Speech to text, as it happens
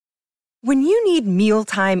When you need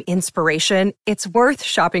mealtime inspiration, it's worth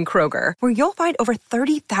shopping Kroger, where you'll find over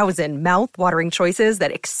 30,000 mouth-watering choices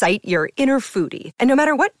that excite your inner foodie. And no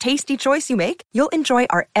matter what tasty choice you make, you'll enjoy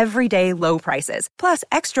our everyday low prices, plus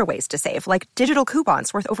extra ways to save, like digital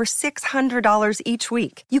coupons worth over $600 each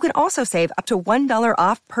week. You can also save up to $1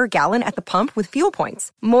 off per gallon at the pump with fuel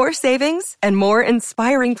points. More savings and more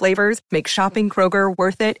inspiring flavors make shopping Kroger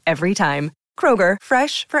worth it every time. Kroger,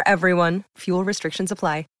 fresh for everyone. Fuel restrictions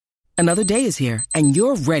apply. Another day is here, and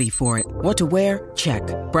you're ready for it. What to wear? Check.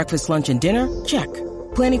 Breakfast, lunch, and dinner? Check.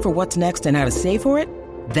 Planning for what's next and how to save for it?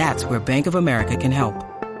 That's where Bank of America can help.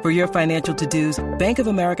 For your financial to-dos, Bank of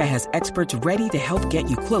America has experts ready to help get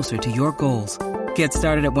you closer to your goals. Get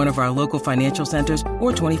started at one of our local financial centers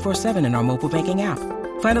or 24/7 in our mobile banking app.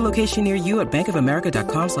 Find a location near you at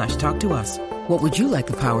bankofamerica.com/talktous. What would you like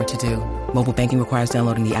the power to do? Mobile banking requires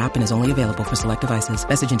downloading the app and is only available for select devices.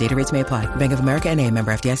 Message and data rates may apply. Bank of America N.A.,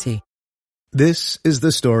 member FDIC. This is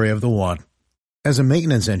the story of the one. As a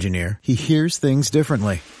maintenance engineer, he hears things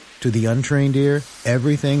differently. To the untrained ear,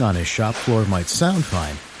 everything on his shop floor might sound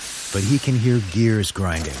fine, but he can hear gears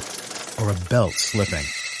grinding or a belt slipping.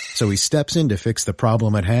 So he steps in to fix the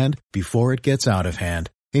problem at hand before it gets out of hand.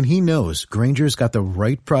 And he knows Grainger's got the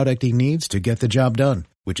right product he needs to get the job done,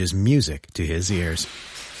 which is music to his ears.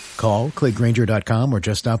 Call, click Grainger.com, or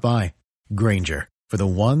just stop by. Grainger, for the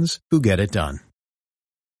ones who get it done.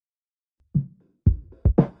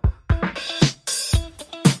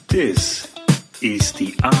 This is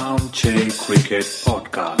the Armchair Cricket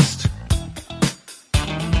Podcast.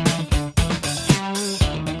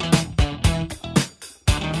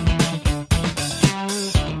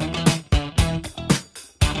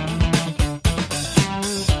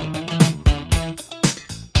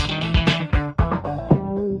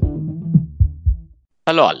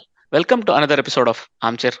 Hello all. Welcome to another episode of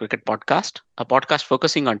Armchair Cricket Podcast, a podcast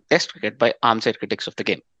focusing on Test cricket by armchair critics of the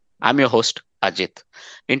game. I'm your host, Ajit.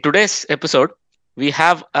 In today's episode, we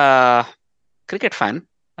have a cricket fan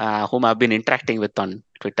whom I've been interacting with on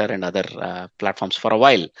Twitter and other platforms for a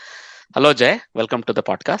while. Hello, Jay. Welcome to the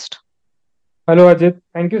podcast. Hello, Ajit.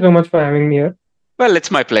 Thank you so much for having me here. Well,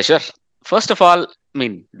 it's my pleasure. First of all,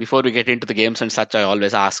 before we get into the games and such, I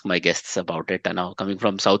always ask my guests about it. I know coming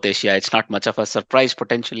from South Asia, it's not much of a surprise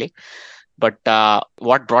potentially. But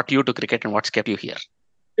what brought you to cricket and what's kept you here?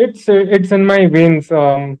 It's in my veins.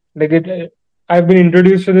 I've been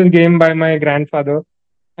introduced to this game by my grandfather,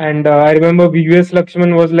 and I remember VVS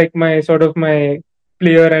Lakshman was like my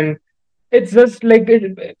player, and it's just like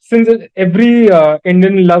since every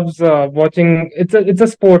Indian loves watching. It's a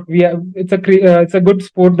sport. It's a good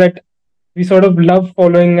sport that we sort of love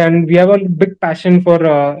following, and we have a big passion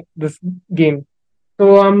for this game.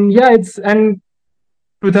 So it's and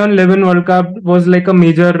 2011 World Cup was like a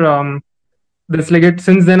major.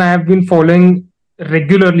 Since then I have been following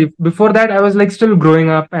regularly. Before that I was like still growing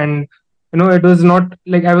up, and it was not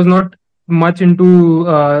like I was not much into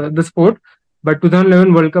the sport, but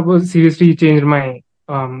 2011 World Cup was seriously changed my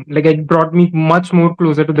it brought me much more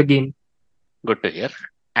closer to the game. Good to hear.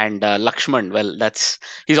 And Lakshman, well,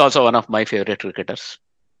 he's also one of my favorite cricketers,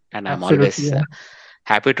 and I'm always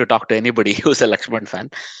happy to talk to anybody who's a Lakshman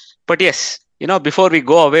fan. But yes, before we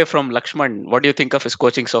go away from Lakshman, what do you think of his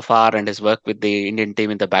coaching so far and his work with the Indian team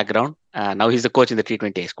in the background? Now he's the coach in the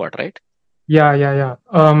T20 squad, right? Yeah.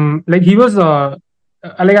 He was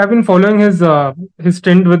I've been following his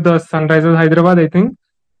stint with the Sunrisers Hyderabad. I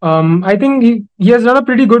think he has done a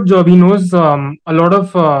pretty good job. He knows a lot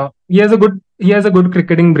of. He has a good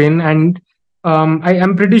cricketing brain, and I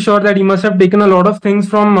am pretty sure that he must have taken a lot of things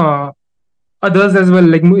from others as well.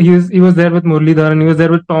 Like he was there with Muralidhar, and he was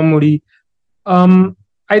there with Tom Moody.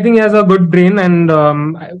 I think he has a good brain, and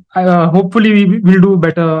hopefully we will do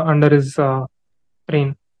better under his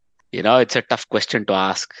reign. It's a tough question to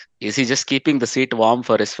ask. Is he just keeping the seat warm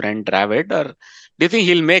for his friend Dravid, or do you think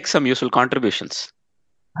he'll make some useful contributions?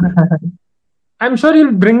 I'm sure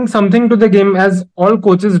he'll bring something to the game, as all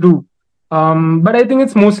coaches do. But I think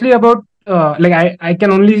it's mostly about I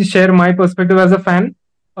can only share my perspective as a fan.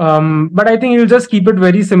 But I think he'll just keep it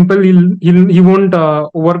very simple. He won't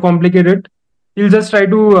overcomplicate it. He'll just try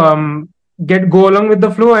to go along with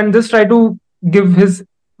the flow and just try to give his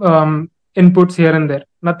inputs here and there.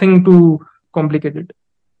 Nothing too complicated.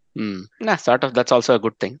 That's also a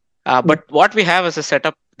good thing. But what we have as a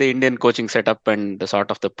setup, the Indian coaching setup and the sort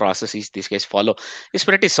of the processes these guys follow is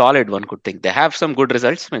pretty solid, one could think. They have some good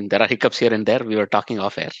results. There are hiccups here and there. We were talking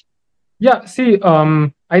off air. Yeah, see,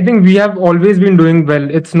 I think we have always been doing well.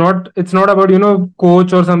 It's not about,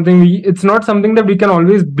 coach or something. It's not something that we can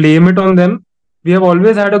always blame it on them. We have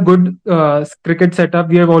always had a good cricket setup.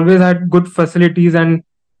 We have always had good facilities, and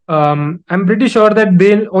I'm pretty sure that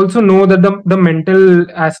they also know that the mental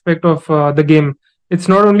aspect of the game. It's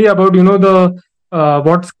not only about the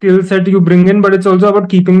what skill set you bring in, but it's also about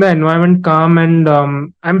keeping the environment calm. And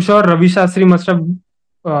I'm sure Ravi Shastri must have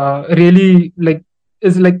really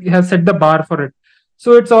has set the bar for it.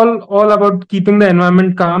 So it's all about keeping the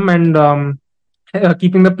environment calm and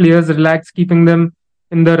keeping the players relaxed, keeping them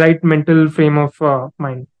in the right mental frame of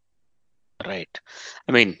mind. Right.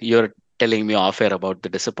 I mean, you're telling me off air about the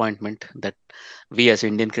disappointment that we as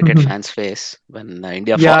Indian cricket fans face when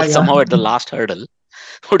India Yeah, falls yeah. somehow at the last hurdle.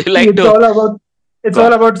 Would you See, like to it's go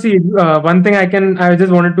all on? about. See, one thing I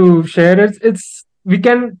just wanted to share is it's we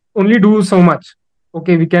can only do so much.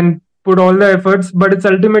 Okay, we can put all the efforts, but it's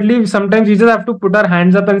ultimately sometimes we just have to put our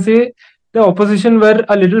hands up and say the opposition were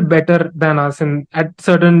a little better than us in at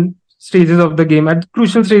certain stages of the game, at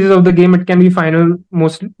crucial stages of the game. It can be final,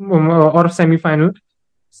 most or semi-final.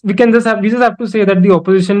 We just have to say that the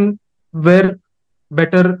opposition were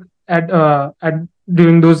better at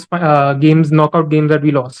during those games, knockout games that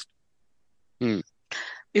we lost. Hmm.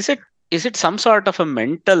 Is it some sort of a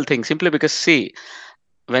mental thing? Simply because, see,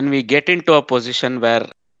 when we get into a position where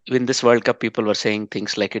in this World Cup people were saying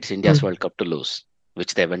things like it's India's World Cup to lose,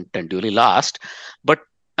 which they went and duly lost. But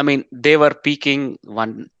I mean, they were peaking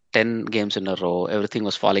 10 games in a row. Everything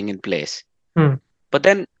was falling in place. Hmm. But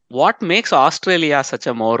then, what makes Australia such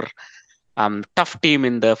a more tough team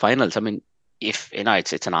in the finals? I mean, if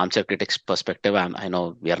it's an armchair critics perspective. I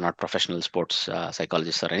know we are not professional sports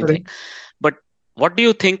psychologists or anything, but what do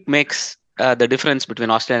you think makes the difference between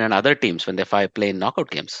Australia and other teams when they play in knockout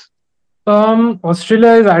games?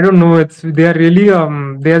 Australia is, I don't know. They are really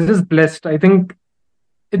they are just blessed. I think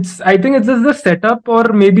it's just the setup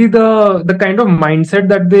or maybe the kind of mindset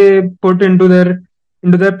that they put into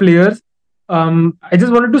their players. I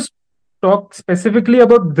just wanted to talk specifically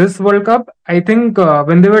about this World Cup. I think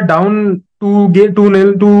when they were down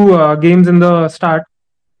 2-0 games in the start,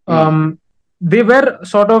 they were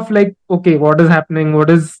sort of like, okay, what is happening? What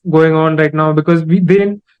is going on right now? Because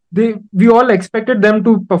we all expected them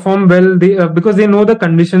to perform well. Because they know the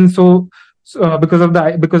conditions. Because of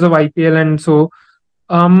IPL and so.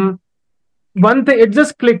 One thing, it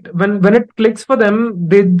just clicked when it clicks for them.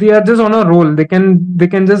 They are just on a roll. They can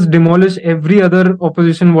just demolish every other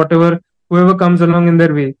opposition, whoever comes along in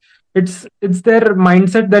their way. It's their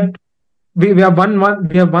mindset that we have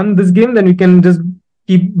won this game, then we can just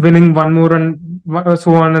keep winning one more and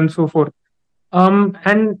so on and so forth.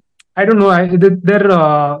 And I don't know,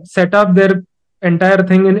 their setup, their entire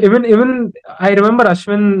thing, and even I remember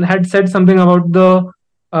Ashwin had said something about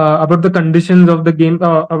the conditions of the game,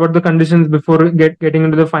 about the conditions before getting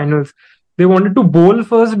into the finals. They wanted to bowl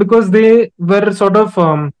first because they were sort of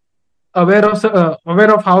aware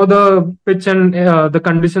of how the pitch and the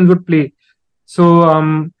conditions would play.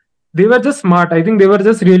 So they were just smart. I think they were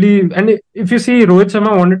just really. And if you see, Rohit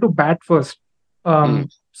Sharma wanted to bat first.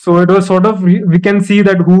 So it was sort of we can see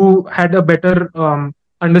that who had a better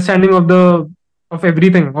understanding of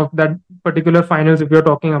everything of that particular finals if you're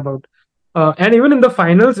talking about. And even in the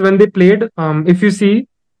finals when they played, if you see,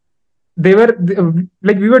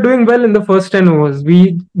 like we were doing well in the first 10 overs.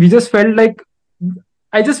 We just felt like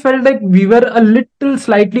I just felt like we were a little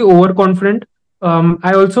slightly overconfident.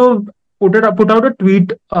 I also put out a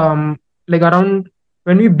tweet like around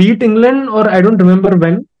when we beat England, or I don't remember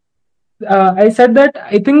when. I said that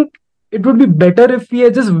I think it would be better if we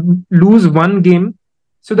just lose one game,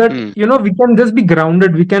 so that we can just be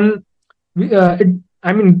grounded.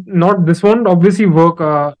 I mean, not this won't obviously work.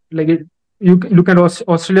 You look at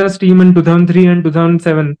Australia's team in 2003 and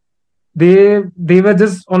 2007. They were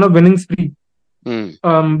just on a winning spree.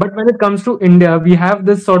 But when it comes to India, we have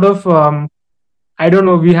this sort of I don't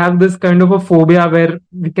know. We have this kind of a phobia where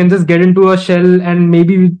we can just get into a shell and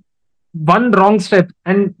maybe one wrong step,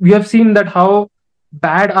 and we have seen that how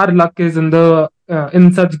bad our luck is in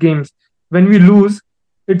such games. When we lose,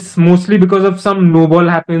 it's mostly because of some no ball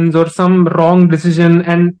happens or some wrong decision,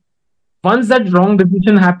 and once that wrong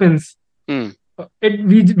decision happens, we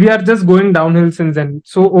are just going downhill since then.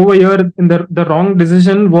 So over here, in the wrong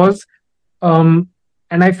decision was, and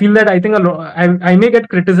I feel that I think I may get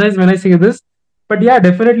criticized when I say this, but yeah,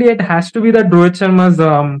 definitely it has to be that Rohit Sharma's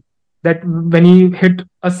that when he hit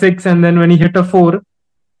a six and then when he hit a four,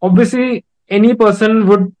 obviously any person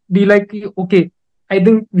would be like, okay, I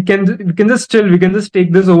think we can just chill, we can just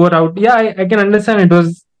take this over out. Yeah, I can understand it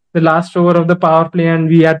was the last over of the power play and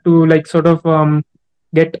we had to like sort of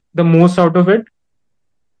get the most out of it.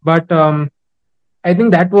 But I think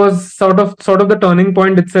that was sort of the turning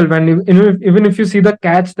point itself. And even if you see the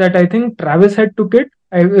catch that I think Travis had took it,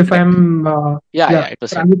 if Correct. I'm Yeah, it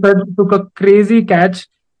was him. Travis had took a crazy catch.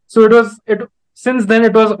 So it since then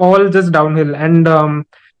it was all just downhill, and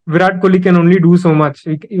Virat Kohli can only do so much.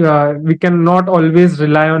 We cannot always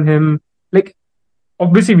rely on him. Like,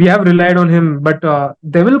 obviously we have relied on him, but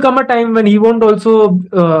there will come a time when he won't also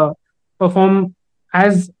perform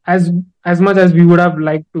as much as we would have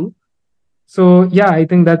liked to. So yeah, I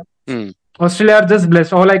think that Hmm. Australia are just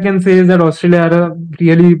blessed. All I can say is that Australia are a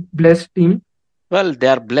really blessed team. Well, they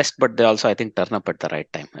are blessed, but they also, I think, turn up at the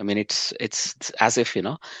right time. I mean, it's as if,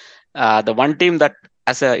 the one team that,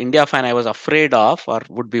 as a India fan, I was afraid of or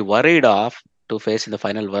would be worried of to face in the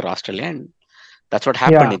final were Australia, and that's what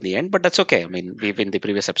happened Yeah, in the end. But that's okay. I mean, we've in the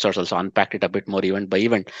previous episodes also unpacked it a bit more event by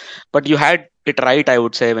event. But you had it right, I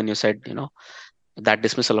would say, when you said, that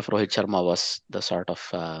dismissal of Rohit Sharma was the sort of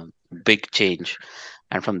big change,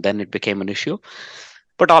 and from then it became an issue.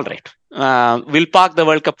 But all right, we'll park the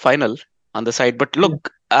World Cup final on the side. But yeah,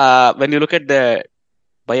 look, when you look at the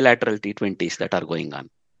bilateral T20s that are going on,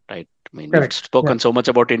 right? I mean, we've correct. Yeah. spoken so much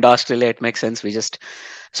about India Australia, it makes sense we just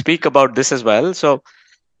speak about this as well. So,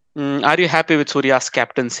 are you happy with Surya's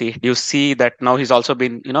captaincy? Do you see that now he's also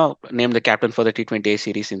been, named the captain for the T20A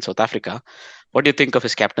series in South Africa? What do you think of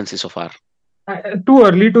his captaincy so far? Too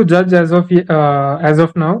early to judge as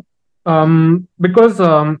of now, because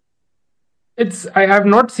it's I have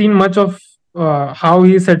not seen much of how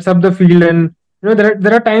he sets up the field, and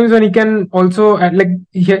there are times when he can also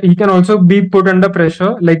he can also be put under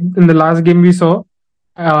pressure, like in the last game we saw,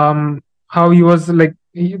 how he was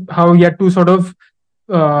how he had to sort of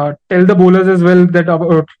tell the bowlers as well that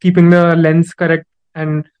about keeping the lengths correct,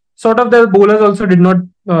 and sort of the bowlers also did not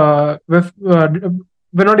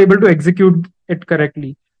were not able to execute it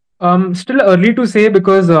correctly. Still early to say,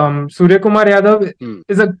 because Surya Kumar Yadav Hmm.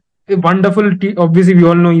 is a wonderful obviously we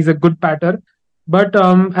all know he's a good batter, but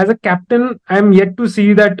as a captain I'm yet to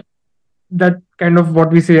see that kind of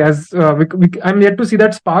what we say as I'm yet to see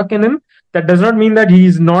that spark in him. That does not mean that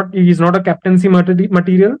he's not a captaincy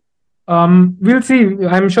material. We'll see.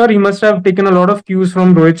 I'm sure he must have taken a lot of cues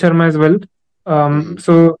from Rohit Sharma as well. Mhm.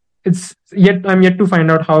 So I'm yet to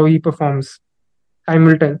find out how he performs. Time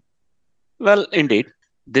will tell. Well, indeed,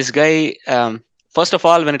 this guy. First of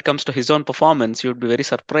all, when it comes to his own performance, you'd be very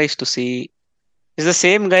surprised to see he's the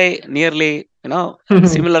same guy. Nearly,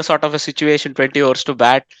 similar sort of a situation. 20 overs to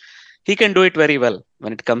bat. He can do it very well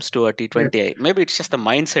when it comes to a Yes. T20. Maybe it's just a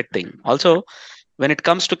mindset thing. Also, when it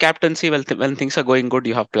comes to captaincy, well, when things are going good,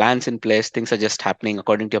 you have plans in place. Things are just happening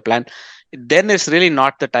according to your plan. Then it's really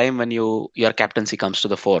not the time when your captaincy comes to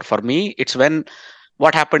the fore. For me, it's when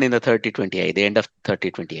what happened in the 30-20I, the end of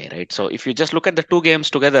 30-20I, right? So if you just look at the two games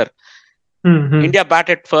together, Hmm. India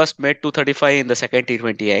batted first, made 235 in the second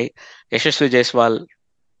T20I. Yashasvi Jaiswal,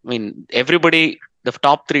 I mean, everybody, the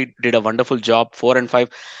top three did a wonderful job, 4 and 5.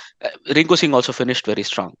 Rinku Singh also finished very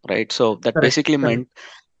strong, right? So that Correct. basically Correct. meant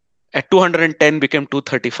at 210 became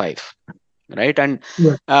 235, right? And Yes.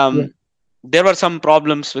 Yes. um, there were some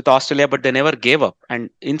problems with Australia, but they never gave up. And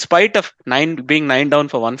in spite of being nine down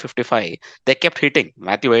for 155, they kept hitting.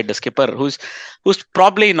 Matthew Wade, the skipper, who's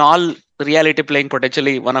probably in all reality playing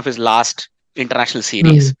potentially one of his last international Hmm.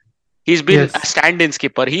 series. He's been a Yes. stand-in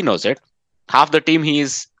skipper. He knows it. Half the team he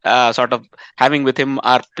is sort of having with him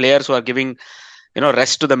are players who are giving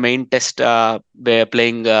rest to the main test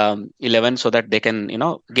playing 11 so that they can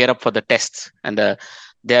gear up for the tests and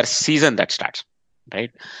their season that starts,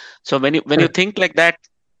 right? So when you Correct. think like that,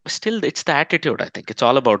 still it's the attitude. I think it's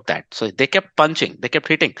all about that. So they kept punching, they kept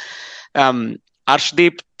hitting. um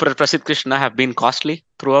Arshdeep, Prasidh Krishna have been costly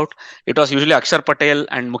throughout. It was usually Akshar Patel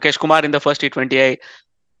and Mukesh Kumar in the first T20I,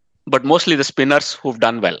 but mostly the spinners who've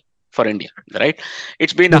done well for India, right?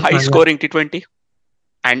 It's been a Yes, high man. Yeah. scoring T20.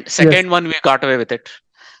 And Yes. second one, we got away with it.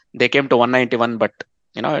 They came to 191, but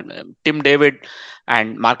Tim David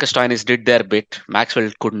and Marcus Stoinis did their bit.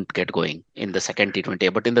 Maxwell couldn't get going in the second T20,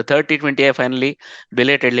 but in the third T20, finally,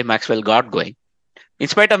 belatedly, Maxwell got going. In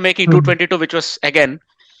spite of making Hmm. 222, which was again,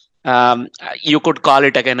 you could call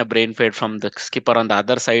it again a brain fade from the skipper on the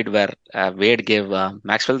other side, where Wade gave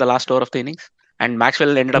Maxwell the last over of the innings, and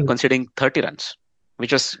Maxwell ended up Hmm. conceding 30 runs,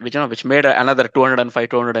 which made another 205,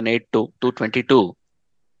 208 to 222.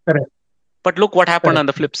 Correct. But look what happened Correct. on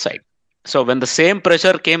the flip side. So when the same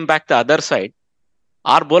pressure came back the other side,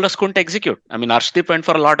 our bowlers couldn't execute. I mean, Arshdeep went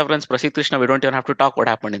for a lot of runs. Prasidh Krishna, we don't even have to talk what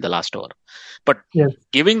happened in the last over. But Yes.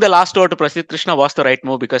 giving the last over to Prasidh Krishna was the right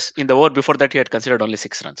move, because in the over before that, he had considered only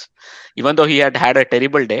 6 runs. Even though he had had a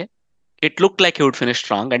terrible day, it looked like he would finish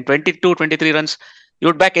strong. And 22, 23 runs, you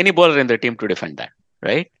would back any bowler in the team to defend that,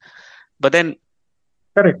 right? But then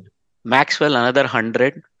Correct. Maxwell, another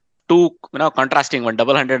 100. Two, contrasting one,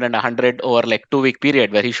 double hundred and 100 over like 2 week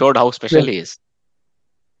period where he showed how special Yes. he is.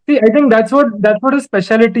 See, I think that's what his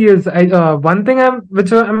specialty is. One thing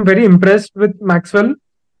I'm very impressed with Maxwell.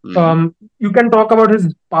 Hmm. You can talk about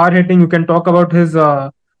his power hitting. You can talk about his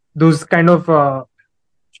those kind of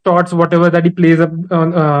shots, whatever that he plays up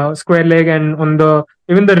on square leg and on the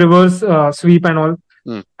even the reverse sweep and all.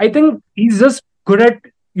 Mm. I think he's just good at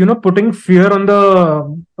putting fear on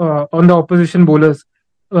the opposition bowlers.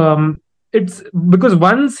 Um, it's because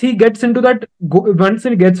once he gets into that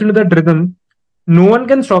rhythm, no one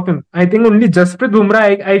can stop him. I think only Jasprit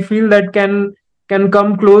Bumrah, I feel that can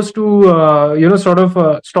come close to sort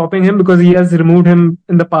of stopping him because he has removed him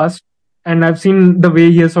in the past, and I've seen the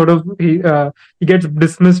way he has he gets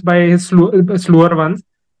dismissed by his slower ones.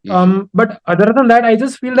 Hmm. But other than that, I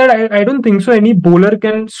just feel that I don't think so. Any bowler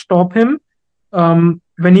can stop him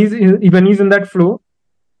when he's in that flow,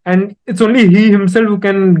 and it's only he himself who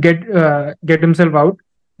can get himself out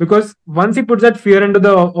because once he puts that fear into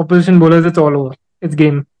the opposition bowlers, it's all over. It's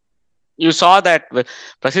game. You saw that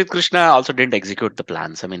Prasidh Krishna also didn't execute the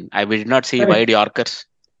plans. I mean, we did not see Correct. wide Yorkers,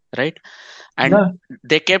 right? And Yeah.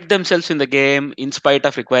 they kept themselves in the game in spite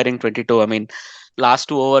of requiring 22. I mean, last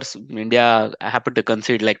 2 overs, India happened to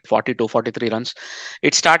concede like 42, 43 runs.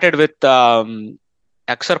 It started with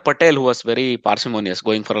Akshar Patel, who was very parsimonious,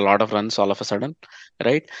 going for a lot of runs all of a sudden,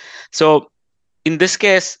 right? So in this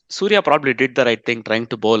case, Surya probably did the right thing, trying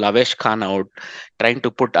to bowl Avesh Khan out, trying to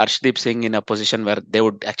put Arshdeep Singh in a position where they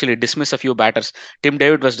would actually dismiss a few batters. Tim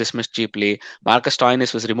David was dismissed cheaply. Marcus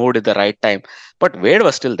Stoinis was removed at the right time. But Wade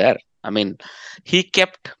was still there. I mean, he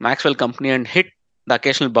kept Maxwell company and hit the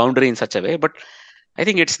occasional boundary in such a way. But I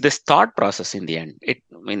think it's this thought process in the end. I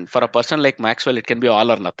mean, for a person like Maxwell, it can be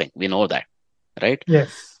all or nothing. We know that, right?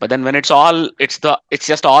 Yes. But then when it's all, it's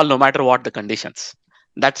just all, no matter what the conditions.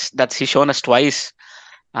 That's he's shown us twice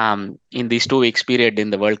in these 2 weeks period in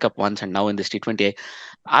the World Cup once and now in this T20.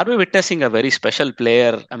 Are we witnessing a very special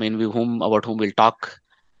player? I mean, about whom we'll talk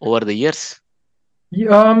over the years.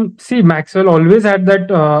 See, Maxwell always had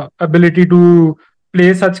that ability to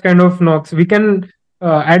play such kind of knocks. We can.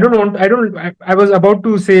 I was about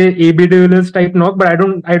to say AB de Villiers type knock, but I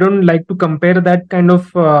don't like to compare that kind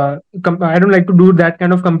of. I don't like to do that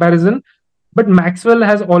kind of comparison. But Maxwell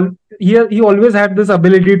he always had this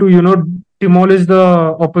ability to demolish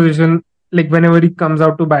the opposition like whenever he comes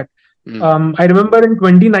out to bat. Mm. I remember in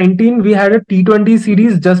 2019 we had a T20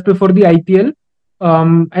 series just before the IPL.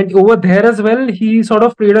 And over there as well, he sort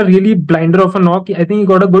of played a really blinder of a knock. I think he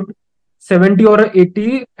got a good 70 or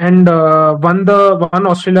 80 and won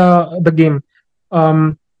Australia the game.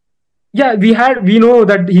 Um, yeah, we know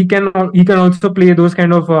that he can also play those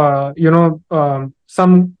kind of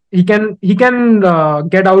some he can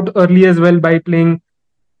get out early as well by playing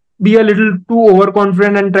be a little too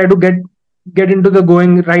overconfident and try to get into the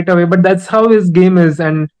going right away. But that's how his game is,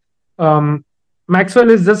 and um,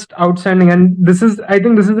 Maxwell is just outstanding. And I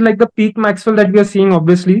think this is like the peak Maxwell that we are seeing.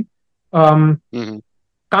 Obviously, um, Hmm.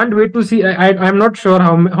 can't wait to see. I'm not sure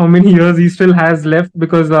how many years he still has left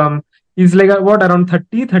because he's like what around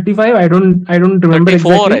 30, 35. I don't remember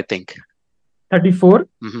 34, I exactly. think. 34.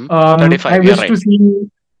 Hmm. I 35. You're wish right. to see.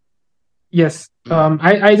 Yes. Mm.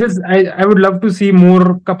 I would love to see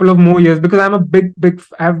more couple of more years because I'm a big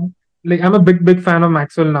fan of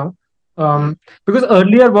Maxwell now. Mm. Because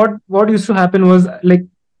earlier what used to happen was like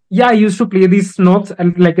yeah, he used to play these knocks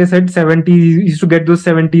and like I said 70s, he used to get those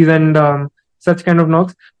 70s and such kind of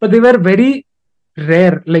knocks, but they were very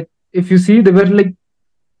rare. Like if you see they were like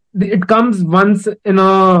it comes once in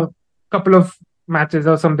a couple of matches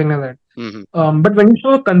or something like that. Hmm. But when you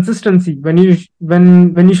show consistency, when you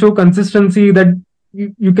show consistency that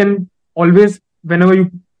you can always whenever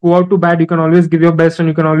you go out to bat, you can always give your best and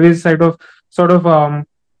you can always get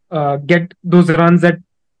those runs that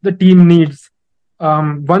the team needs.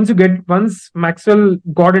 Once Maxwell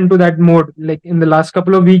got into that mode, like in the last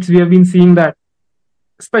couple of weeks, we have been seeing that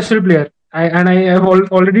special player. I have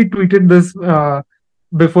already tweeted this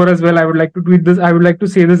before as well. I would like to tweet this. I would like to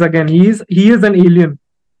say this again. He is an alien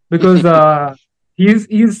because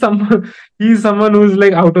he's some he's someone who's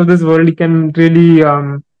like out of this world. He can really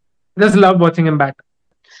just love watching him bat.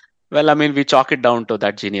 Well, I mean, we chalk it down to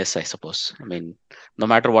that genius, I suppose. I mean, no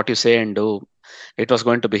matter what you say and do, it was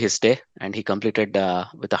going to be his day, and he completed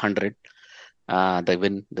with 100. The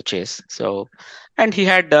win, the chase. So, and he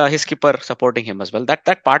had his skipper supporting him as well.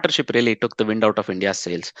 That partnership really took the wind out of India's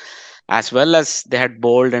sails, as well as they had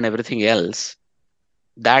bowled and everything else.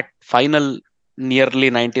 That final nearly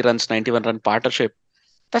 90 runs, 91 run partnership.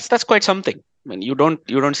 That's quite something. I mean, you don't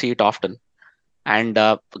see it often. And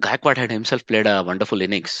Gaikwad had himself played a wonderful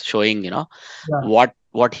innings, showing Yeah.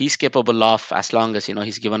 what he's capable of as long as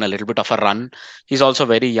he's given a little bit of a run. He's also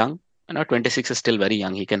very young. 26 is still very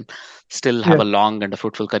young. He can still have Yes. a long and a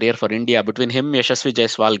fruitful career for India. Between him, Yashasvi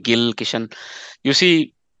Jaiswal, Gill, Kishan, you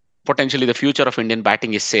see potentially the future of Indian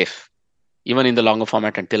batting is safe, even in the longer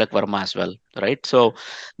format, and Tilak Verma as well, right? So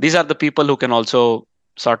these are the people who can also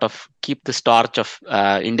sort of keep the torch of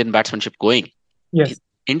Indian batsmanship going. Yes.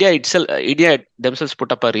 India themselves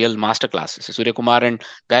put up a real masterclass. So Surya Kumar and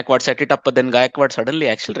Gaikwad set it up, but then Gaikwad suddenly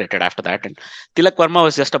accelerated after that, and Tilak Verma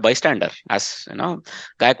was just a bystander. As you know,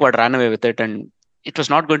 Gaikwad ran away with it, and it was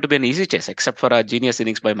not going to be an easy chase, except for a genius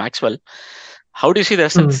innings by Maxwell. How do you see the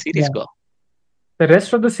rest of the series Yeah. go? The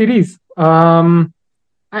rest of the series,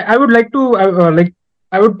 I would like to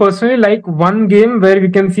I would personally like one game where we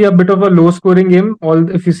can see a bit of a low scoring game. All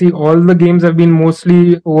if you see all the games have been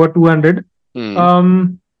mostly over 200.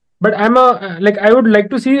 Hmm. But I would like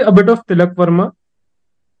to see a bit of Tilak Verma.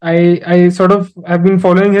 I sort of have been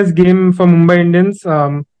following his game for Mumbai Indians.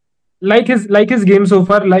 Like his game so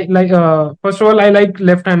far. First of all, I like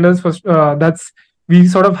left-handers. First, that's we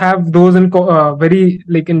sort of have those in very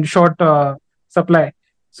like in short supply.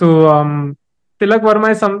 So Tilak Verma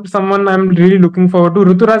is someone I'm really looking forward to.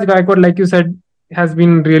 Ruturaj Gaikwad, like you said, has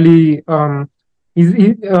been really.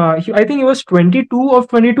 I think he was 22 of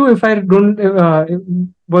 22. If I don't,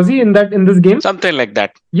 was he in this game? Something like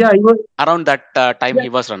that. Yeah, he was. Around that time, Yeah, he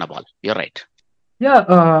was run a ball. You're right.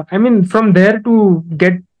 yeah. I mean, from there to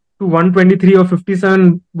get to 123 or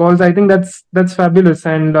 57 balls, I think that's fabulous.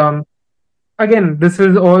 And again, this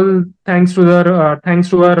is all thanks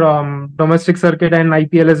to our domestic circuit and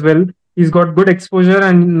IPL as well. He's got good exposure,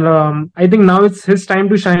 and I think now it's his time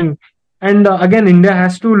to shine. And again, India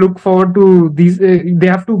has to look forward to these. They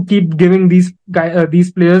have to keep giving these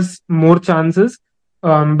players more chances,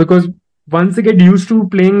 because once they get used to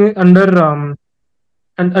playing under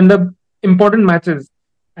important matches.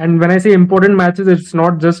 And when I say important matches, it's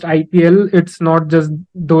not just IPL, it's not just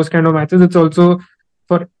those kind of matches, it's also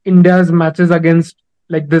for India's matches against,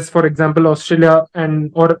 like this, for example, Australia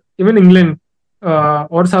and or even England,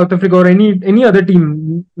 or South Africa, or any other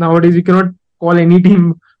team. Nowadays, you cannot call any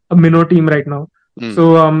team a minnow team right now. Hmm.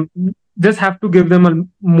 So just have to give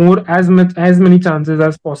them as many chances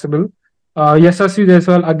as possible. Yashasvi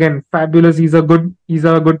Jaiswal, again, fabulous. He's a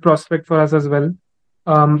good prospect for us as well.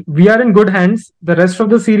 We are in good hands. The rest of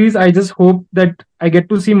the series, I just hope that I get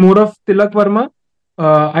to see more of Tilak Verma.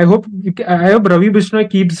 I hope Ravi Bishnoi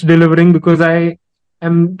keeps delivering, because I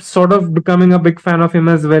am sort of becoming a big fan of him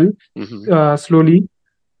as well. Mhm. Slowly.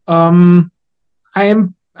 Um,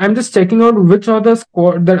 I'm just checking out which are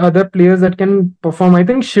the other players that can perform. I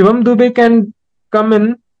think Shivam Dubey can come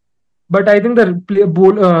in, but I think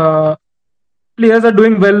players are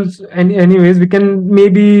doing well. Anyways, we can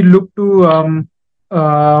maybe look to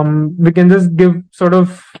we can just give sort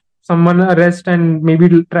of someone a rest and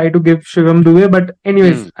maybe try to give Shivam Dubey. But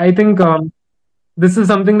anyways, Hmm. I think this is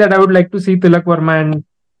something that I would like to see Tilak Verma and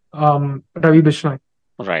Ravi Bishnoi.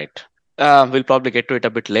 Right. We'll probably get to it a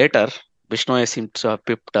bit later. Bishnoi seems to have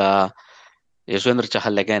pipped Yuzvendra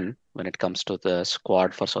Chahal again when it comes to the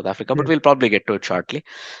squad for South Africa, but Yes. we'll probably get to it shortly.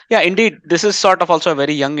 Yeah, indeed, this is sort of also a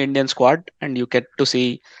very young Indian squad, and you get to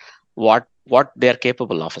see what they're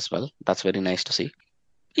capable of as well. That's very nice to see.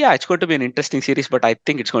 Yeah, it's going to be an interesting series, but I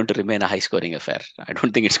think it's going to remain a high-scoring affair. I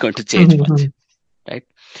don't think it's going to change much, right?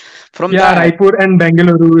 From Yeah, that, Raipur and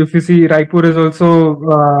Bengaluru. If you see, Raipur is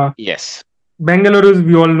also yes. Bengaluru.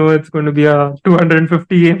 We all know it's going to be a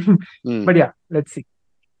 250 game. Hmm. But yeah, let's see.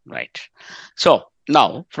 Right. So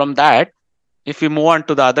now from that, if we move on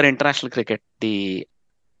to the other international cricket, the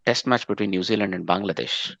test match between New Zealand and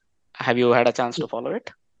Bangladesh, have you had a chance to follow it?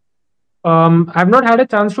 I've not had a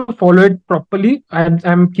chance to follow it properly.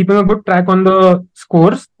 I'm keeping a good track on the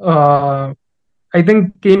scores. I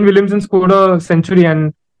think Kane Williamson scored a century,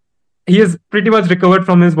 and he has pretty much recovered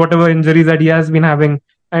from his whatever injuries that he has been having.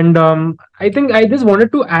 And I think I just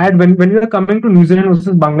wanted to add, when we are coming to New Zealand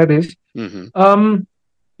versus Bangladesh, Mm-hmm.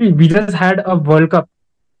 we just had a World Cup,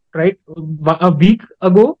 right? A week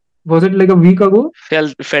ago. Was it like a week ago?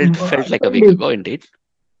 Felt like a week ago, indeed.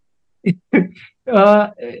 uh,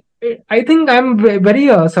 I think I'm very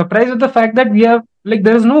surprised with the fact that we have, like,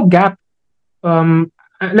 there is no gap.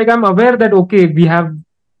 Like, I'm aware that okay, we have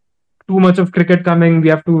too much of cricket coming. We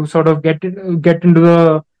have to sort of get into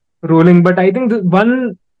the rolling. But I think the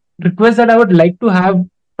one request that I would like to have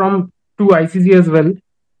from to ICC as well,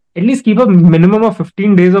 at least keep a minimum of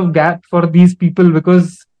 15 days of gap for these people,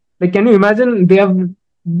 because, like, can you imagine,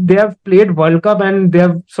 they have played World Cup, and they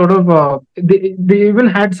have sort of they even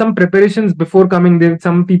had some preparations before coming.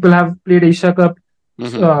 Some people have played Asia Cup,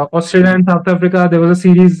 Mm-hmm. Australia and South Africa. There was a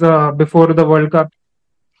series before the World Cup.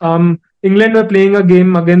 England were playing a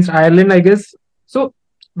game against Ireland, I guess. So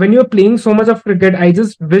when you're playing so much of cricket, I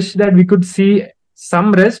just wish that we could see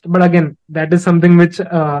some rest. But again, that is something which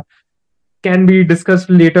can be discussed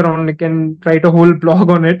later on. We can write a whole blog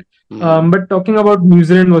on it. Mhm. But talking about New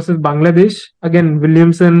Zealand versus Bangladesh, again,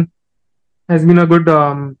 Williamson has been a good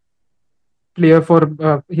player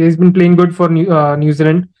for. He's been playing good for New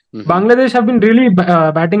Zealand. Mhm. Bangladesh have been really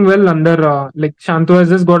batting well under like Shanto has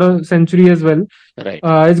just got a century as well. Right.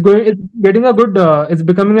 It's getting a good. It's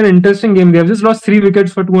becoming an interesting game. They have just lost 3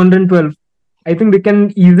 wickets for 212. I think they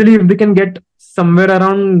can easily, if they can get somewhere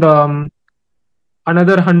around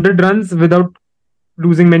another 100 runs without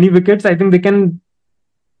losing many wickets, I think they can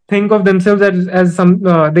think of themselves as some.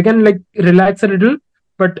 They can like relax a little.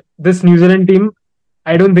 But this New Zealand team,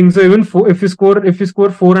 I don't think so. Even if you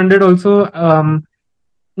score 400, also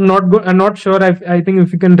not good. I'm not sure. I think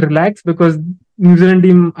if you can relax because New Zealand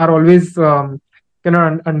team are always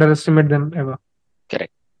cannot underestimate them ever.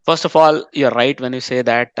 Correct. First of all, you're right when you say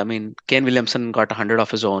that. I mean, Kane Williamson got 100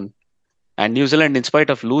 of his own. And New Zealand, in spite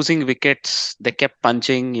of losing wickets, they kept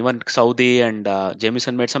punching. Even Saudi and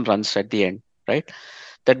Jamieson made some runs at the end, right?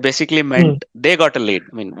 That basically Hmm. meant they got a lead.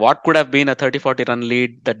 I mean, what could have been a 30-40 run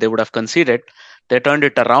lead that they would have conceded, they turned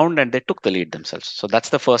it around and they took the lead themselves. So that's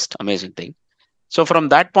the first amazing thing. So from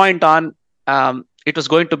that point on, it was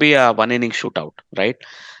going to be a one inning shootout, right?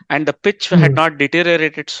 And the pitch had Hmm. not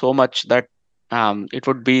deteriorated so much that it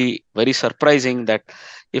would be very surprising that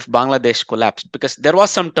if Bangladesh collapsed, because there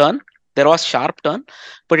was some turn, there was sharp turn,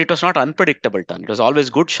 but it was not unpredictable turn. It was always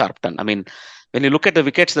good sharp turn. I mean, when you look at the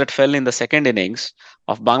wickets that fell in the second innings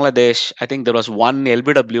of Bangladesh, I think there was one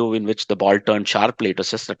LBW in which the ball turned sharply. It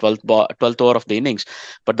was just the 12th over of the innings,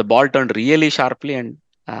 but the ball turned really sharply, and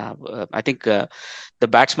I think the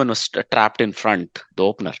batsman was trapped in front, the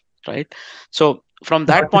opener, right? So from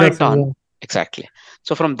that Mark point on, Russell, exactly.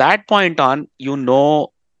 So from that point on,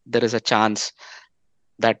 there is a chance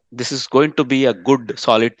that this is going to be a good,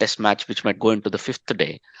 solid test match, which might go into the fifth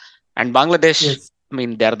day. And yeah. Bangladesh, Yes. I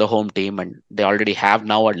mean, they're the home team and they already have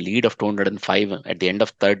now a lead of 205 at the end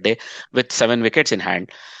of third day with 7 wickets in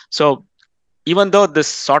hand. So even though this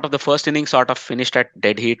sort of the first inning sort of finished at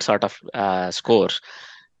dead heat sort of scores,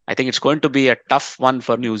 I think it's going to be a tough one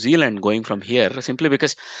for New Zealand going from here, simply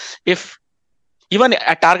because if even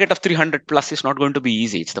a target of 300 plus is not going to be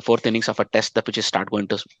easy. It's the fourth innings of a test. The pitches start going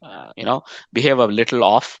to, behave a little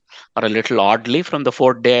off or a little oddly from the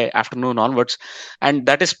fourth day afternoon onwards. And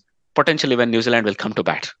that is potentially when New Zealand will come to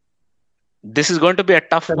bat. This is going to be a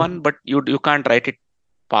tough Correct. one, but you can't write it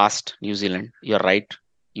past New Zealand. You're right.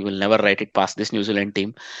 You will never write it past this New Zealand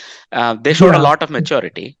team. They showed a Yeah. lot of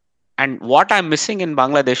maturity. And what I'm missing in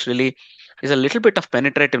Bangladesh really is a little bit of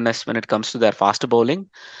penetrativeness when it comes to their faster bowling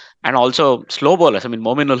and also slow bowlers. I mean,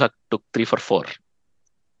 Mominul Haq took 3 for 4.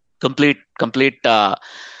 Complete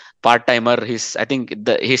part timer. He's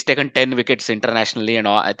taken 10 wickets internationally, and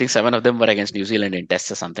I think 7 of them were against New Zealand in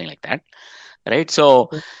tests or something like that. Right. So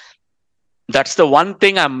that's the one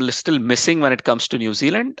thing I'm still missing when it comes to New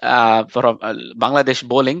Zealand for Bangladesh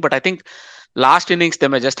bowling. But I think last innings they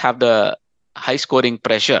may just have the high scoring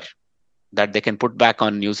pressure that they can put back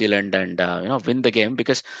on New Zealand and win the game,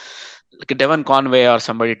 because like Devon Conway or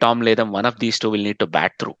somebody, Tom Latham, one of these two will need to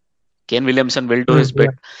bat through. Kane Williamson will do his Yeah. bit.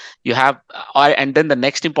 You have, and then the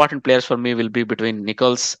next important players for me will be between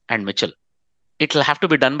Nichols and Mitchell. It'll have to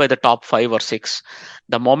be done by the top 5 or 6.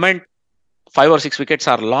 The moment 5 or 6 wickets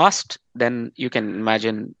are lost, then you can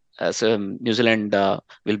imagine New Zealand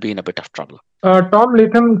will be in a bit of trouble. Tom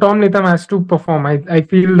Latham has to perform. I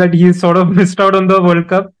feel that he's sort of missed out on the World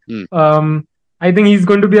Cup. Mm. I think he's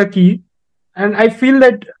going to be a key, and I feel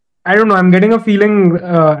that I don't know. I'm getting a feeling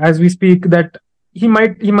as we speak that he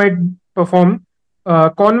might perform.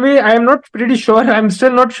 Conway, I am not pretty sure. I'm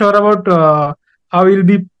still not sure about how he'll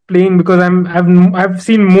be playing because I've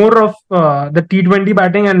seen more of the T20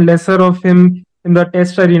 batting and lesser of him in the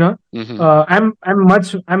Test arena. Mm-hmm.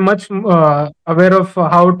 I'm much aware of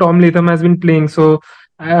how Tom Latham has been playing. So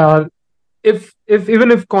if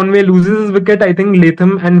even if Conway loses his wicket, I think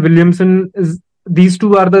Latham and Williamson is these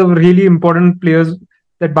two are the really important players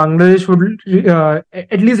that Bangladesh would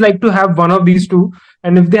at least like to have one of these two.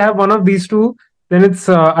 And if they have one of these two, then it's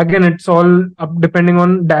again it's all up depending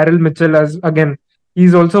on Daryl Mitchell as again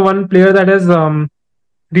he's also one player that has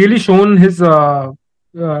really shown his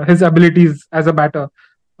abilities as a batter.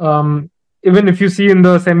 Um, Even if you see in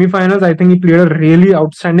the semi-finals, I think he played a really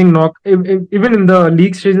outstanding knock. Even in the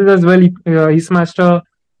league stages as well, he smashed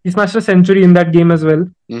a century in that game as well.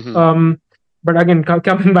 Mm-hmm. But again,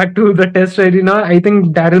 coming back to the Test arena, I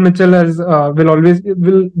think Daryl Mitchell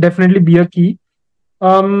will definitely be a key.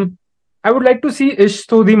 I would like to see Ish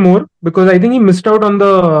Sodhi more because I think he missed out on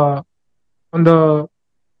the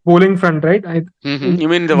bowling front, right? You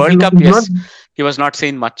mean the He's, World Cup? he's not. Yes, he was not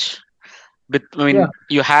seen much. But I Yeah, mean,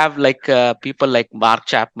 you have like people like Mark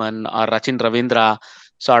Chapman or Rachin Ravindra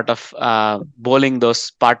sort of bowling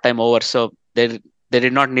those part-time overs. So they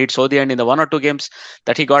did not need Sodhi, and in the 1 or 2 games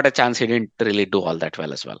that he got a chance, he didn't really do all that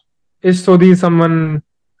well as well. is Sodhi someone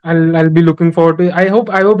I'll be looking forward to? I hope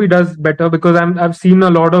he does better because I've seen a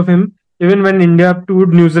lot of him even when India toured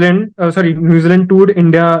New Zealand. New Zealand toured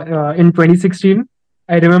India in 2016.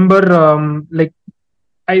 I remember like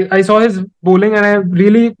I saw his bowling and I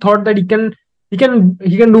really thought that he can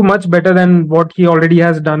do much better than what he already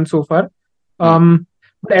has done so far. Hmm.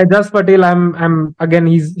 But Ajaz Patel, I'm again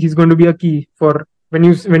he's going to be a key for when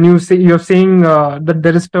you say you're saying that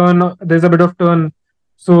there's a bit of turn,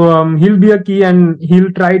 so he'll be a key and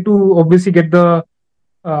he'll try to obviously get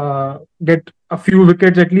a few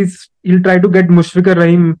wickets at least. He'll try to get Mushfiqur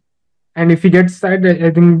Rahim, and if he gets that,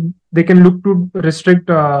 I think they can look to restrict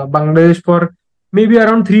Bangladesh for maybe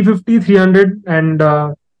around 350, 300, and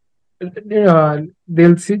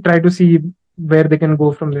they'll try to see where they can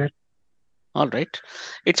go from there. All right,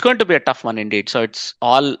 it's going to be a tough one indeed. So it's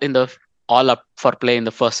all up for play in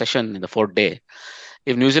the first session in the fourth day.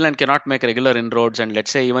 If New Zealand cannot make regular inroads, and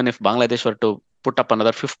let's say even if Bangladesh were to put up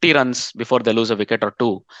another 50 runs before they lose a wicket or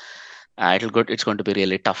two, it's going to be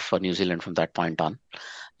really tough for New Zealand from that point on.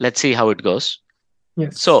 Let's see how it goes.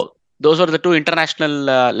 Yes. So those are the two international,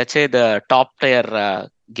 let's say the top tier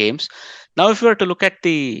games. Now, if we were to look at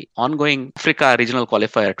the ongoing Africa Regional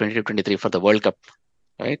Qualifier 2023 for the World Cup,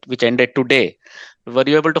 right, which ended today, were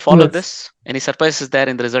you able to follow Yes. this? Any surprises there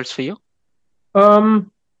in the results for you?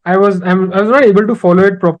 I was not able to follow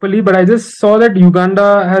it properly, but I just saw that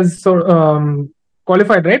Uganda has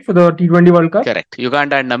qualified, right, for the T20 World Cup. Correct.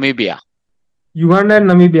 Uganda and Namibia. Uganda and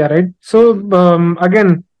Namibia, right? So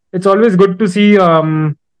again, it's always good to see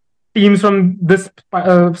teams from this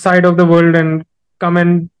side of the world and come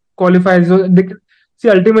and qualify. So see,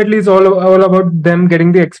 ultimately, it's all about them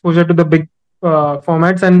getting the exposure to the big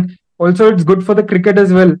formats, and also it's good for the cricket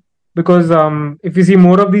as well because if you see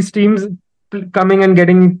more of these teams coming and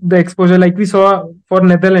getting the exposure, like we saw for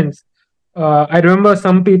Netherlands. I remember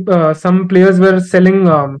some players were selling,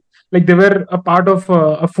 like they were a part of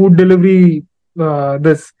a food delivery.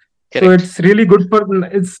 This, so Correct. it's really good for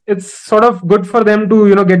it's sort of good for them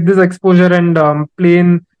to get this exposure and play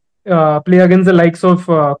against the likes of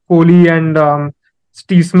Kohli and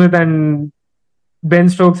Steve Smith and Ben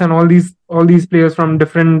Stokes and all these players from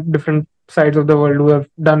different sides of the world who have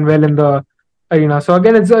done well in the arena. So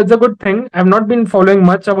again, it's a good thing. I've not been following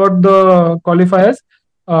much about the qualifiers,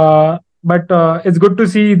 but it's good to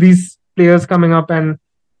see these players coming up, and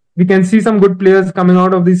we can see some good players coming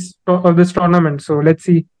out of this tournament. So let's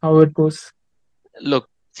see how it goes. Look,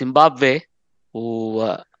 Zimbabwe,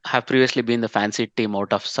 who have previously been the fancied team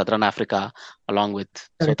out of Southern Africa along with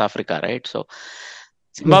Correct. South Africa, right? So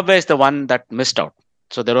Zimbabwe is the one that missed out.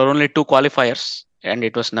 So there were only two qualifiers, and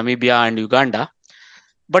it was Namibia and Uganda.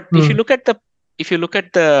 But if you look at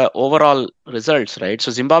the overall results, right?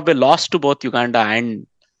 So Zimbabwe lost to both Uganda and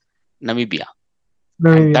Namibia.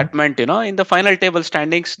 And that meant, in the final table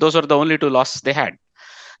standings, those are the only two losses they had.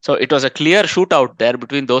 So it was a clear shootout there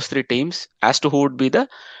between those three teams as to who would be the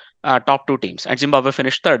top two teams. And Zimbabwe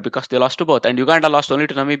finished third because they lost to both. And Uganda lost only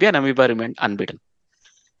to Namibia. Namibia remained unbeaten.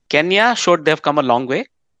 Kenya showed they've come a long way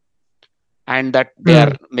and that they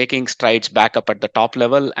are making strides back up at the top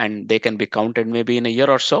level and they can be counted maybe in a year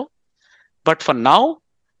or so. But for now,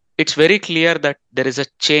 it's very clear that there is a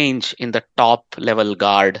change in the top level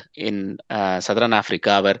guard in Southern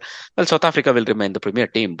Africa where, South Africa will remain the premier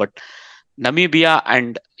team. But Namibia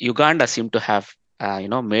and Uganda seem to have,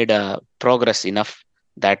 made a progress enough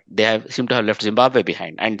that they seem to have left Zimbabwe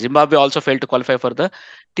behind. And Zimbabwe also failed to qualify for the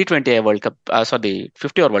T20 World Cup,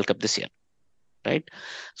 50 over World Cup this year, right?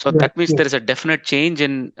 So that means there is a definite change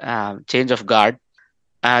in change of guard.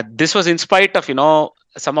 This was in spite of,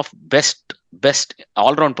 some of best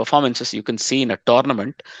all-round performances you can see in a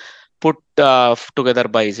tournament put together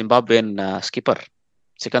by Zimbabwean skipper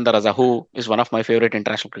Sikandar Raza, who is one of my favorite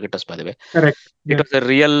international cricketers, by the way. Correct. It was a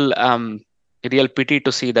real pity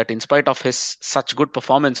to see that in spite of his such good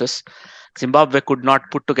performances, Zimbabwe could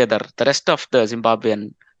not put together, the rest of the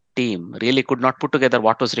Zimbabwean team really could not put together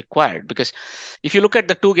what was required. Because if you look at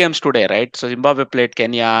the two games today, right? So Zimbabwe played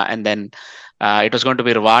Kenya and then it was going to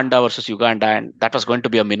be Rwanda versus Uganda, and that was going to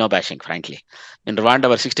be a minnow bashing, frankly. In Rwanda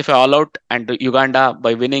were 65 all out, and Uganda,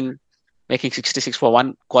 by making 66 for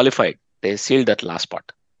 1, qualified. They sealed that last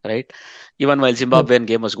spot, right? Even while Zimbabwean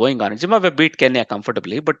game was going on. Zimbabwe beat Kenya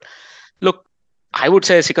comfortably. But look, I would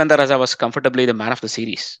say Sikandar Raza was comfortably the man of the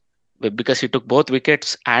series. because he took both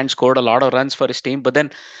wickets and scored a lot of runs for his team. But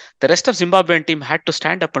then the rest of Zimbabwean team had to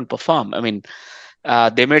stand up and perform. I mean,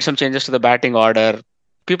 they made some changes to the batting order.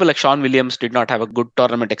 People like Sean Williams did not have a good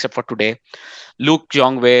tournament except for today. Luke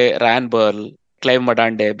Jongwei, Ryan Burl, Clive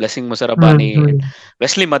Madande, Blessing Musarabani, and Mm-hmm.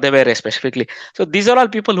 Wesley Madhavere specifically. So these are all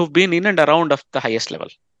people who've been in and around of the highest level.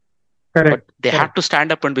 But Correct. they have Correct. to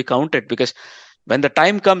stand up and be counted, because when the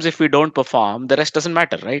time comes, if we don't perform, the rest doesn't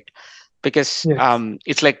matter, right? Because Yes.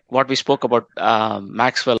 it's like what we spoke about,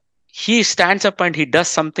 Maxwell. He stands up and he does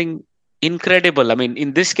something incredible. I mean,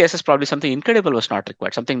 in this case, it's probably something incredible was not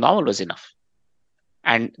required. Something normal was enough.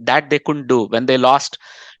 And that they couldn't do when they lost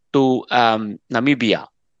to Namibia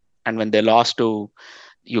and when they lost to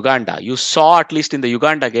Uganda. You saw, at least in the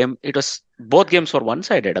Uganda game, it was both games were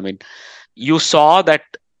one-sided. I mean, you saw that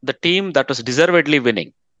the team that was deservedly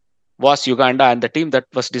winning was Uganda, and the team that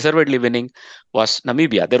was deservedly winning was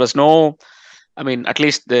Namibia. There was no, I mean, at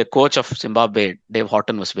least the coach of Zimbabwe, Dave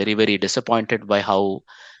Horton, was very, very disappointed by how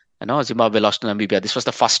Zimbabwe lost to Namibia. This was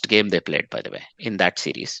the first game they played, by the way, in that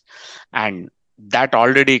series, and that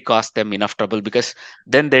already cost them enough trouble, because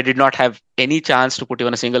then they did not have any chance to put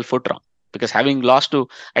even a single foot wrong. Because having lost to,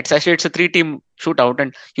 it's actually it's a 3-team shootout,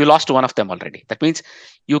 and you lost to one of them already. That means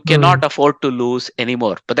you Mm. cannot afford to lose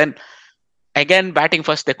anymore. But then again, batting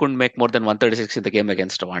first, they couldn't make more than 136 in the game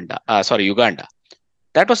against Uganda.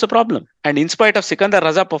 That was the problem. And in spite of Sikandar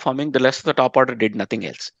Raza performing, the rest of the top order did nothing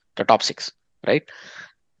else. The top six, right?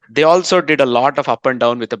 They also did a lot of up and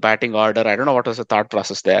down with the batting order. I don't know what was the thought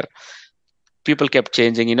process there. People kept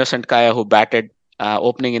changing. Innocent Kaya, who batted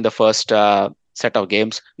opening in the first set of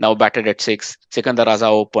games, now batted at 6. Sikandar Raza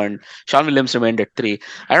opened. Sean Williams remained at 3.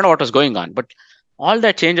 I don't know what was going on, but all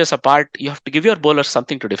that changes apart, you have to give your bowlers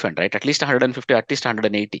something to defend, right? At least 150, at least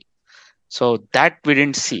 180. So that we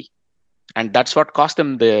didn't see, and that's what cost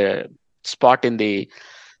them the spot in the,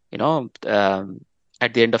 you know,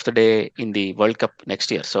 at the end of the day in the World Cup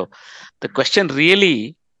next year. So the question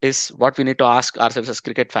really is what we need to ask ourselves as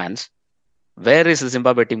cricket fans: where is the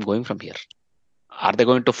Zimbabwe team going from here? Are they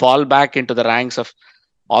going to fall back into the ranks of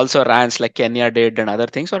also rans like Kenya did and other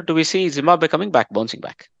things, or do we see Zimbabwe coming back, bouncing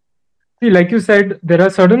back? See, like you said, there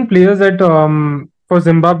are certain players that for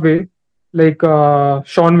Zimbabwe, like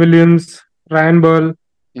Sean Williams, Ryan Burl,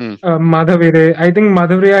 Mm. Madhavere. I think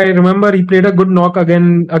Madhavere, I remember he played a good knock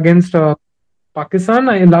again against Pakistan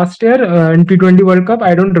last year in T20 World Cup.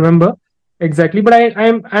 I don't remember exactly, but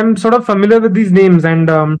I'm sort of familiar with these names.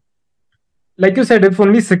 And like you said, if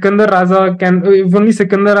only Sikandar Raza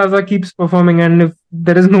keeps performing, and if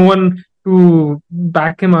there is no one to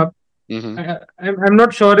back him up, Hmm. I'm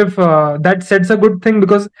not sure if that sets a good thing,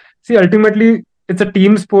 because see, ultimately it's a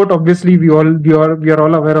team sport. Obviously, we are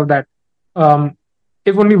all aware of that.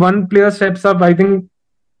 If only one player steps up, I think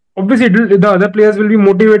obviously the other players will be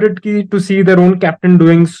motivated to see their own captain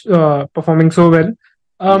performing so well.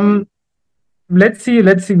 Hmm. Um, let's see.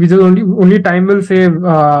 We just only time will say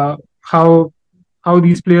how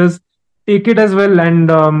these players take it as well,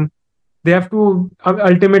 and they have to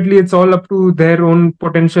ultimately it's all up to their own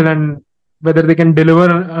potential and whether they can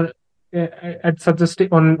deliver at such a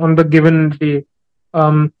on the given day.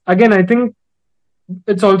 Again, I think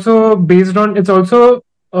it's also important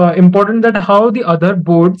that how the other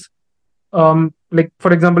boards, like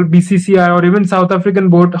for example BCCI or even South African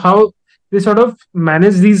board, how they sort of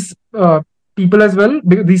manage these people as well,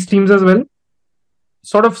 these teams as well,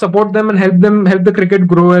 sort of support them and help the cricket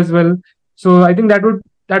grow as well. So I think that would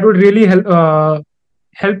really help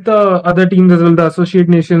the other teams as well, the associate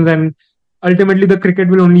nations, and ultimately the cricket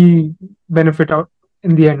will only benefit out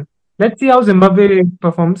in the end. Let's see how Zimbabwe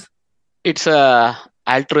performs. It's a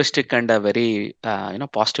altruistic and a very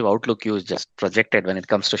positive outlook you just projected when it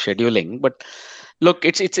comes to scheduling. But look,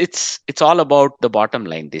 it's all about the bottom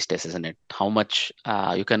line these days, isn't it? How much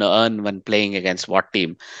you can earn when playing against what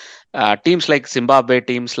team. Teams like Zimbabwe,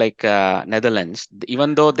 teams like Netherlands,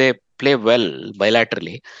 even though they play well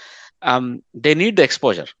bilaterally, they need the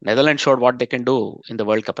exposure. Netherlands showed what they can do in the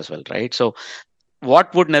World Cup as well, right? So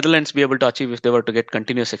what would Netherlands be able to achieve if they were to get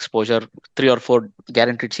continuous exposure, 3 or 4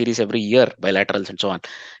 guaranteed series every year, bilaterals and so on?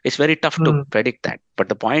 It's very tough to Hmm. predict that. But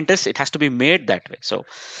the point is, it has to be made that way. So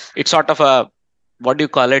it's sort of a, what do you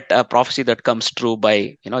call it, a prophecy that comes true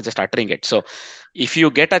by just uttering it. So if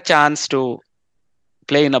you get a chance to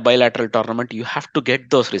play in a bilateral tournament, you have to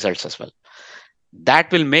get those results as well.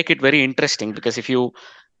 That will make it very interesting, because if you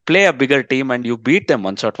play a bigger team and you beat them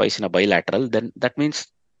once or twice in a bilateral, then that means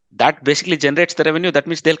that basically generates the revenue. That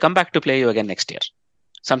means they'll come back to play you again next year,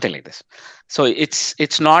 something like this. So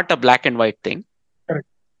it's not a black and white thing, Correct.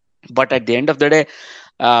 but at the end of the day,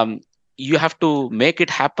 you have to make it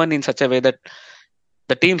happen in such a way that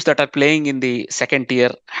the teams that are playing in the second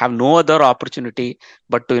tier have no other opportunity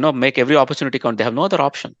but to make every opportunity count. They have no other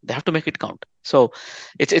option. They have to make it count. So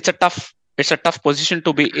it's a tough position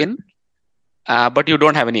to be in, but you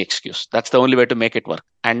don't have any excuse. That's the only way to make it work.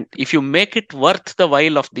 And if you make it worth the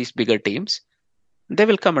while of these bigger teams, they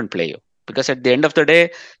will come and play you. Because at the end of the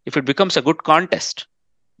day, if it becomes a good contest,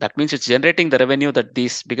 that means it's generating the revenue that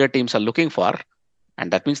these bigger teams are looking for.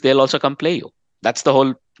 And that means they'll also come play you. That's the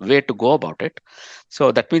whole way to go about it.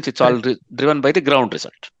 So that means it's all driven by the ground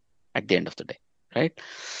result at the end of the day, right?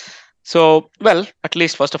 So, well, at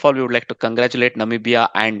least first of all, we would like to congratulate Namibia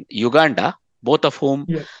and Uganda, both of whom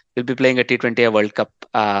will be playing a T20I World Cup.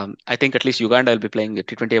 I think at least Uganda will be playing a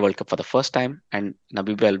T20I World Cup for the first time, and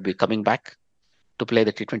Namibia will be coming back to play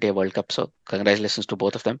the T20I World Cup. So congratulations to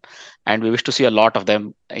both of them. And we wish to see a lot of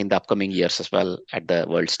them in the upcoming years as well at the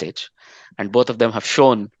world stage. And both of them have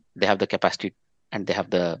shown they have the capacity and they have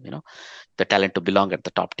the talent to belong at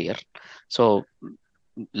the top tier. So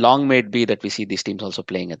long may it be that we see these teams also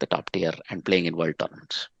playing at the top tier and playing in world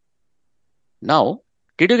tournaments. Now,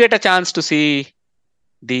 did you get a chance to see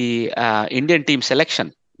the Indian team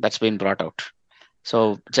selection that's been brought out?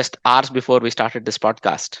 So just hours before we started this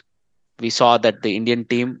podcast, we saw that the Indian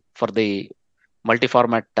team for the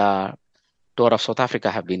multi-format tour of South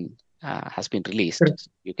Africa has been released.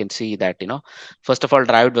 You can see that, first of all,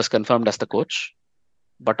 Dravid was confirmed as the coach,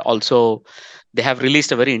 but also they have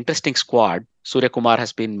released a very interesting squad. Surya Kumar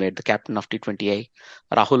has been made the captain of T20I,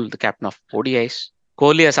 Rahul the captain of ODIs.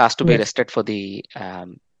 Kohli has asked to be rested for the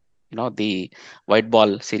the white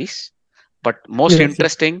ball series. But most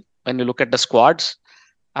interesting, when you look at the squads,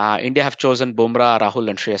 India have chosen Bumrah, Rahul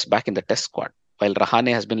and Shreyas back in the test squad, while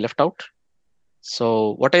Rahane has been left out.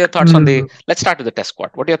 So what are your thoughts on let's start with the test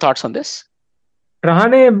squad. What are your thoughts on this?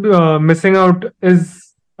 Rahane missing out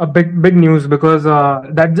is a big news, because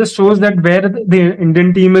that just shows that where the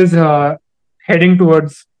Indian team is heading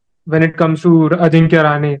towards when it comes to Ajinkya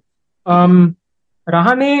Rahane.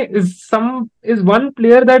 Rahane is one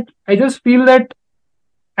player that I just feel that,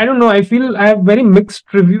 I don't know, I feel I have very mixed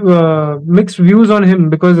views on him,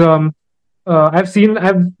 because I've seen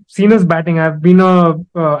his batting. I've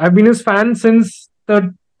been his fan since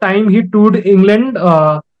the time he toured England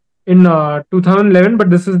in 2011. But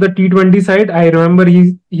this is the T20 side. I remember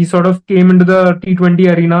he sort of came into the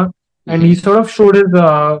T20 arena and he sort of showed his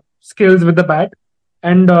skills with the bat.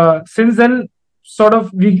 And since then, sort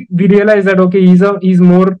of we realized that okay,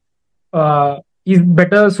 he's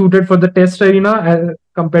better suited for the test arena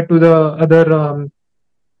compared to the other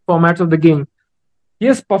formats of the game. He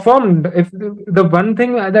has performed. If the one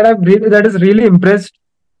thing that has really impressed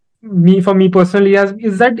me personally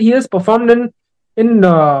is that he has performed in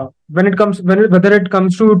whether it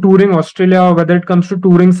comes to touring Australia or whether it comes to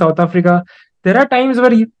touring South Africa. There are times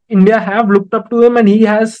where India have looked up to him and he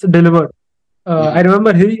has delivered. I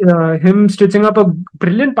remember him stitching up a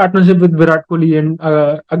brilliant partnership with Virat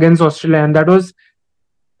Kohli against Australia, and that was,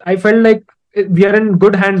 I felt like we are in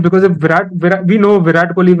good hands, because if we know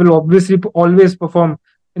Virat Kohli will obviously always perform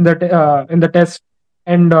in the test,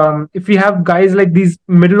 and if we have guys like these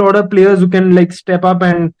middle order players who can like step up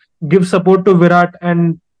and give support to Virat,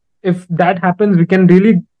 and if that happens, we can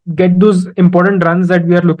really get those important runs that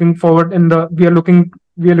we are looking forward we are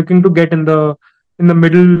looking to get in the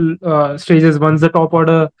middle stages once the top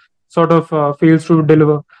order sort of fails to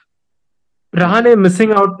deliver. Rahane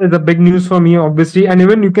missing out is a big news for me, obviously, and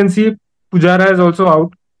even you can see Pujara is also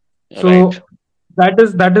out. So that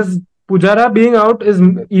is Pujara being out is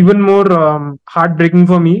even more heartbreaking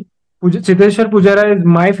for me. Chiteshwar Pujara is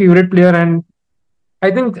my favorite player, and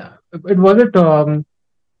I think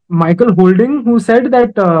Michael Holding who said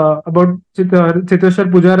that about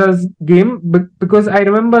Chiteshwar Pujara's game, because I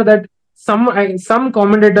remember that some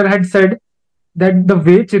commentator had said that the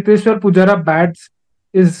way Chiteshwar Pujara bats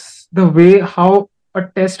is the way how a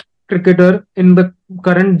test cricketer in the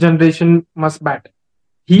current generation must bat.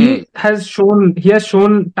 He has shown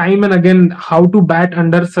time and again how to bat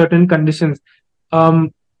under certain conditions.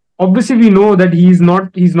 Obviously, we know that he's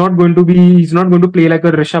not going to play like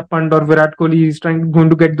a Rishabh Pant or Virat Kohli. He's going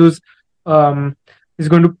to get those. He's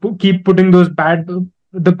going to keep putting those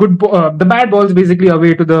the bad balls basically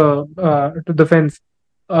away to the fence.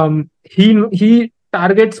 He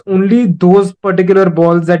targets only those particular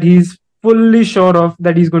balls that he's fully sure of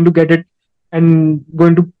that he's going to get it and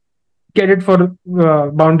going to get it for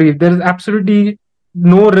boundary. There is absolutely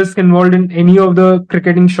no risk involved in any of the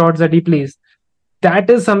cricketing shots that he plays. That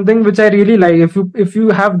is something which I really like. If you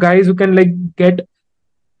have guys who can like get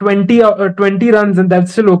 20 runs, and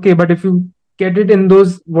that's still okay. But if you get it in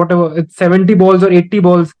those, whatever, it's 70 balls or 80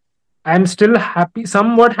 balls, I'm still happy,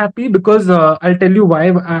 somewhat happy, because I'll tell you why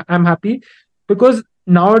I'm happy. Because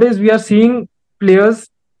nowadays we are seeing players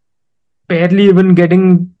barely even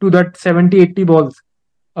getting to that 70, 80 balls.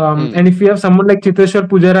 Hmm. And if we have someone like Chiteshwar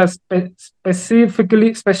Pujara,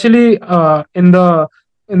 especially in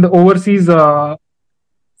the overseas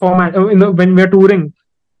format, when we are touring,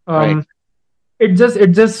 Right. um, it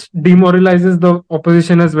just demoralizes the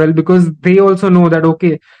opposition as well, because they also know that,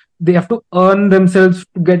 okay, they have to earn themselves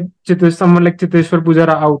to get someone like Chiteshwar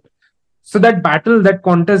Pujara out. So that battle, that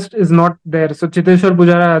contest is not there. So Chiteshwar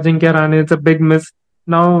Pujara, Ajinkya Rahane, it's a big miss.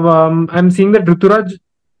 Now I'm seeing that Ruturaj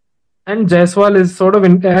and Jaiswal is sort of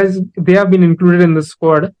as they have been included in the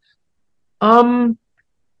squad. Um,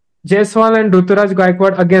 Jaiswal and Ruturaj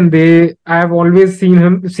Gaikwad, again, I have always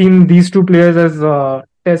seen these two players as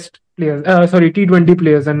test players. Sorry, T20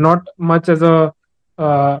 players, and not much as a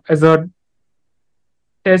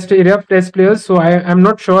test area of test players. So I'm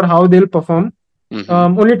not sure how they'll perform. Hmm.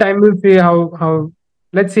 Only time will see how.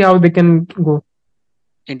 Let's see how they can go.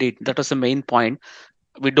 Indeed, that was the main point.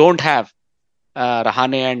 We don't have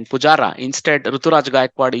Rahane and Pujara. Instead, Ruturaj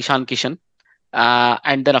Gaikwad, Ishan Kishan,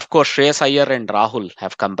 and then of course Shreyas Iyer and Rahul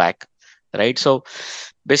have come back, right? So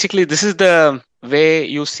basically, this is the way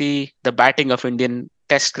you see the batting of Indian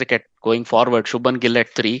Test cricket going forward. Shubman Gill at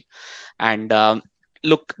 3, and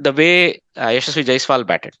look the way Yashasvi Jaiswal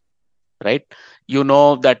batted, right? You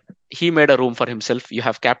know that he made a room for himself. You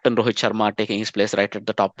have Captain Rohit Sharma taking his place right at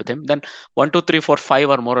the top with him. Then 1, 2, 3, 4, 5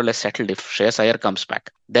 are more or less settled if Shreyas Iyer comes back.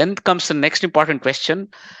 Then comes the next important question: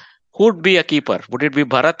 who would be a keeper? Would it be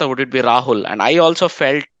Bharat or would it be Rahul? And I also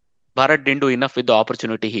felt Bharat didn't do enough with the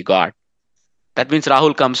opportunity he got. That means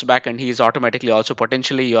Rahul comes back and he is automatically also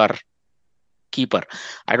potentially your keeper.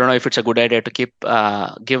 I don't know if it's a good idea to give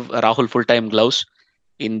Rahul full time gloves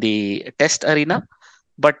in the test arena,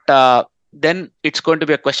 but then it's going to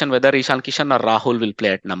be a question whether Ishan Kishan or Rahul will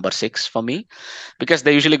play at number 6 for me, because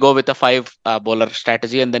they usually go with a 5 bowler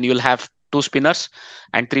strategy, and then you'll have 2 spinners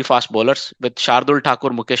and 3 fast bowlers with Shardul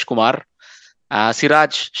Thakur, Mukesh Kumar,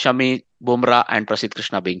 Siraj, Shami, Bumrah, and Prasidh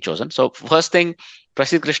Krishna being chosen. So first thing,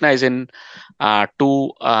 Prasidh Krishna is in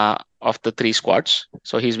 2 of the 3 squads,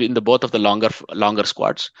 so he's in the both of the longer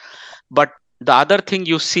squads. But the other thing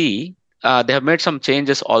you see, they have made some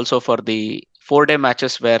changes also for the 4-day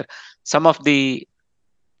matches, where some of the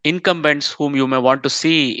incumbents whom you may want to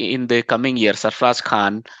see in the coming year, Sarfraz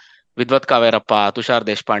Khan, Vidwat Kaverappa, Tushar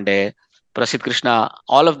Deshpande, Prasidh Krishna,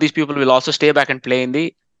 all of these people will also stay back and play in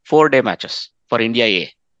the 4-day matches for India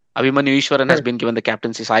A. Abhimanyu Ishwaran has Correct. been given the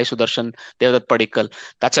captaincy, Sai Sudarshan, Devdutt Padikkal.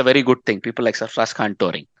 That's a very good thing. People like Sarfraz Khan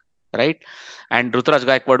touring, right? And Ruturaj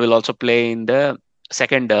Gaikwad will also play in the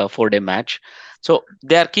second 4-day match. So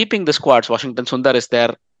they are keeping the squads. Washington Sundar is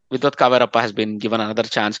there. Vidwat Kaverappa has been given another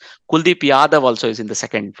chance. Kuldeep Yadav also is in the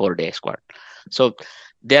second 4-day squad. So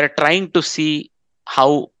they are trying to see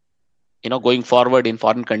how, going forward in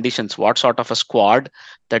foreign conditions, what sort of a squad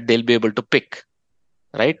that they'll be able to pick,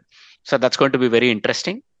 right? So that's going to be very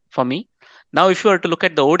interesting for me. Now, if you were to look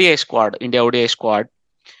at the ODI squad, India ODI squad,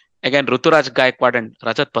 again, Ruturaj Gaikwad and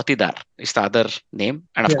Rajat Patidar is the other name.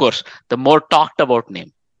 And of Yes. course, the more talked about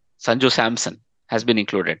name, Sanju Samson has been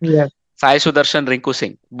included. Yes. Sai Sudarshan, Rinku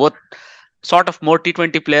Singh, both sort of more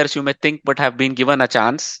T20 players you may think, but have been given a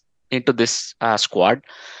chance into this squad.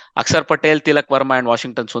 Akshar Patel, Tilak Verma, and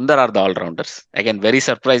Washington Sundar are the all-rounders. Again, very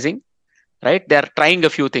surprising, right? They are trying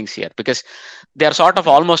a few things here, because they are sort of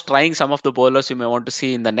almost trying some of the bowlers you may want to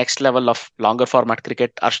see in the next level of longer format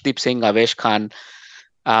cricket. Arshdeep Singh, Avesh Khan,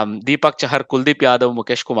 Deepak Chahar, Kuldeep Yadav,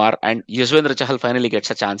 Mukesh Kumar, and Yuzvendra Chahal finally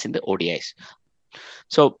gets a chance in the ODIs.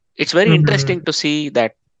 So it's very Mhm. interesting to see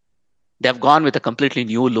that they have gone with a completely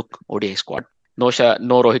new look ODI squad. No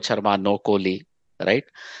Rohit Sharma, no Kohli, right?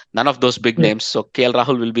 None of those big Yeah. names. So KL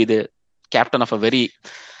Rahul will be the captain of a very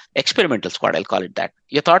experimental squad. I'll call it that.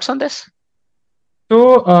 Your thoughts on this?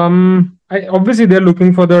 So, obviously they're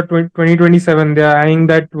looking for the 2027. They're eyeing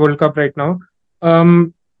that World Cup right now.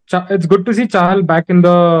 It's good to see Chahal back in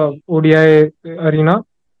the ODI arena.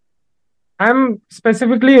 I'm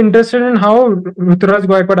specifically interested in how Ruturaj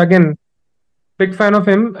Gaikwad, again, big fan of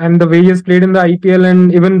him and the way he has played in the IPL,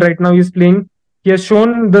 and even right now he's playing. He has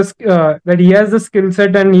shown that he has the skill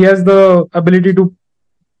set and he has the ability to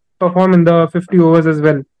perform in the 50 overs as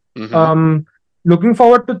well. Mm-hmm. Looking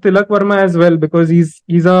forward to Tilak Verma as well, because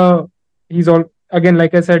he's all, again,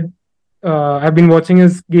 like I said, I've been watching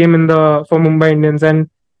his game for Mumbai Indians and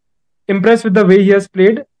impressed with the way he has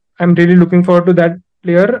played. I'm really looking forward to that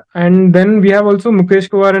player. And then we have also Mukesh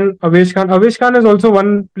Kumar and Avesh Khan. Avesh Khan is also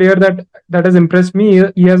one player that has impressed me.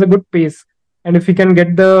 He has a good pace, and if he can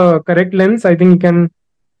get the correct lens, I think he can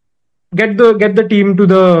get the team to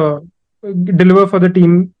the deliver for the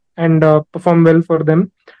team and perform well for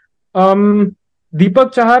them. Um,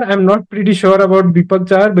 Deepak Chahar, I'm not pretty sure about Deepak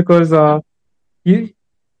Chahar because I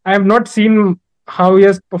have not seen how he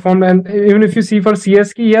has performed. And even if you see for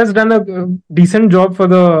CSK, he has done a decent job for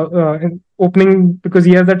the opening because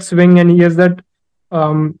he has that swing and he has that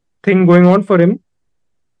thing going on for him.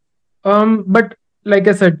 But like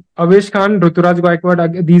I said, Avesh Khan, Ruturaj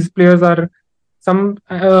Gaikwad, these players are some.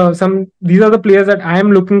 These are the players that I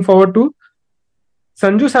am looking forward to.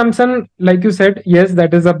 Sanju Samson, like you said, yes,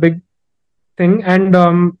 that is a big thing,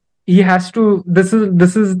 and he has to. This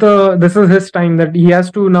is his time that he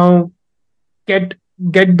has to now get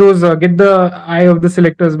get the eye of the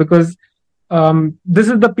selectors because this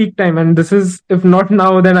is the peak time, and this is if not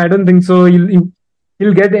now, then I don't think so.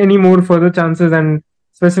 He'll get any more further chances, and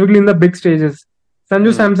specifically in the big stages.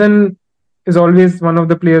 Sanju Hmm. Samson is always one of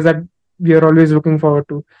the players that we are always looking forward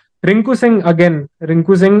to. Rinku Singh again.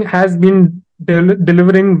 Rinku Singh has been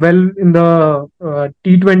delivering well in the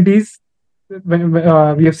T20s. When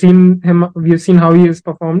we have seen him, we have seen how he has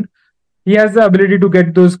performed. He has the ability to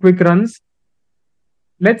get those quick runs.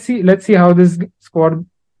 Let's see how this squad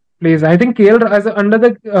plays. I think under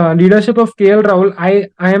the leadership of KL Rahul,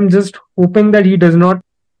 I am just hoping that he does not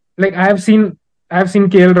like I have seen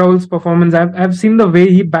KL Rahul's performance. I've seen the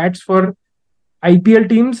way he bats for IPL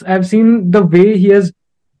teams. I've seen the way he has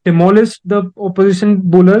demolished the opposition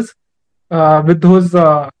bowlers uh, with those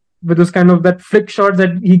uh, with those kind of that flick shots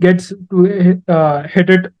that he gets to hit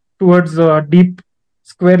it towards deep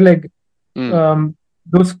square leg. Hmm.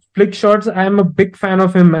 Those flick shots, I am a big fan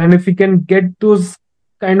of him, and if he can get those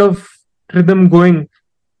kind of rhythm going,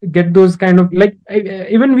 get those kind of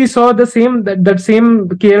even we saw the same that same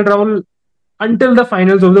KL Rahul until the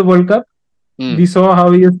finals of the World Cup. Hmm. We saw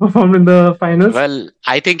how he has performed in the finals. Well,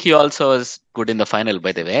 I think he also was good in the final,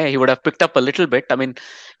 by the way. He would have picked up a little bit. I mean,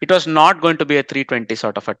 it was not going to be a 320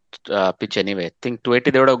 sort of a pitch anyway. I think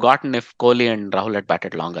 280 they would have gotten if Kohli and Rahul had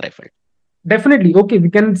batted longer, I felt. Definitely, okay, we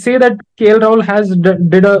can say that KL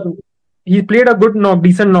Rahul he played a good knock,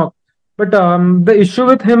 decent knock. But the issue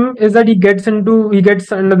with him is that he gets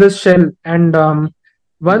under this shell, and Hmm.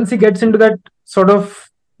 once he gets into that sort of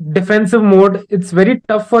defensive mode, it's very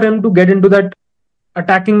tough for him to get into that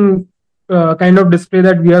attacking kind of display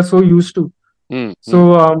that we are so used to. Hmm. Hmm.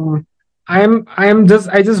 So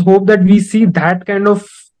I just hope that we see that kind of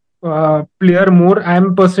player more.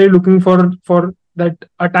 I'm personally looking for that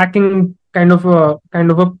attacking kind of a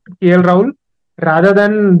KL Rahul rather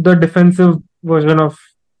than the defensive version of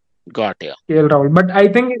Got you. KL Rahul. But I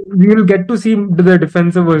think we will get to see the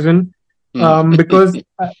defensive version Hmm. because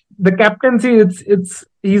the captaincy,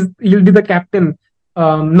 he'll be the captain.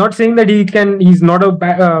 Not saying that he's not a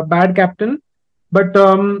bad captain, but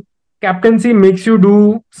captaincy makes you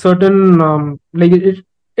do certain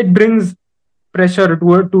it brings pressure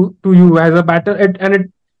to you as a batter,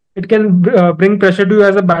 it can bring pressure to you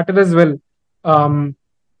as a batter as well.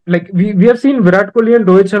 Like we have seen Virat Kohli and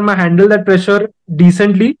Rohit Sharma handle that pressure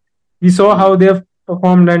decently. We saw Hmm. how they have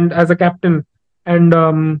performed and as a captain, and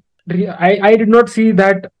I did not see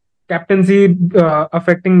that captaincy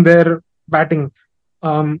affecting their batting.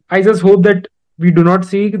 I just hope that we do not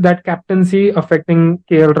see that captaincy affecting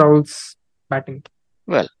KL Rahul's batting.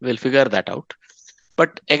 Well, we'll figure that out.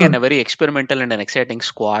 But again, a very experimental and an exciting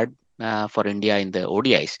squad for India in the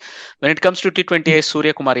ODIs. When it comes to T20,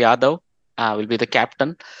 Surya Kumar Yadav will be the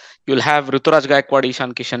captain. You'll have Ruturaj Gaikwad,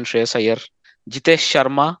 Ishan Kishan, Shreyas Iyer, Jitesh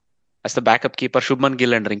Sharma as the backup keeper, Shubman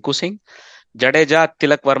Gill and Rinku Singh. Jadeja,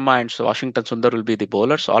 Tilak Verma and Washington Sundar will be the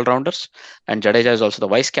bowlers, all-rounders. And Jadeja is also the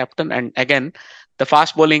vice captain. And again, the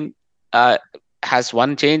fast bowling has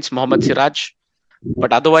one change, Mohammad Siraj.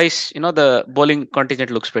 But otherwise, the bowling contingent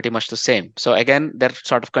looks pretty much the same. So again, they're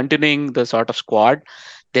sort of continuing the sort of squad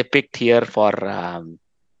they picked here for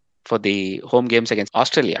the home games against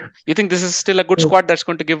Australia. You think this is still a good squad that's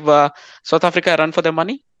going to give South Africa a run for their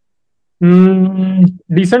money?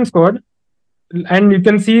 Decent squad, and you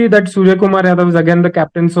can see that Surya Kumar Yadav is again the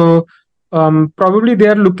captain. So probably they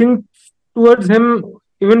are looking towards him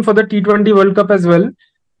even for the T20 World Cup as well.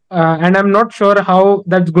 And I'm not sure how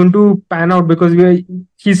that's going to pan out because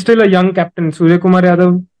he's still a young captain. Surya Kumar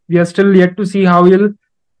Yadav, we are still yet to see how he'll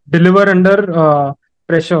deliver under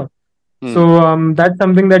pressure. Hmm. So that's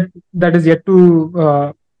something that is yet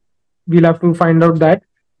to we'll have to find out that.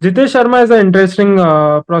 Jitesh Sharma is an interesting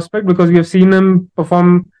prospect because we have seen him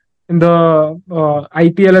perform in the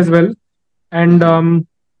IPL as well, and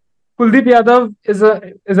Kuldeep Yadav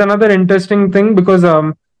is another interesting thing because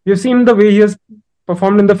we've seen the way he has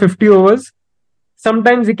performed in the 50 overs.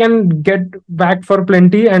 Sometimes he can get back for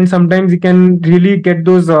plenty, and sometimes he can really get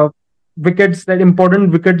those wickets, that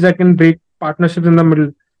important wickets that can break partnerships in the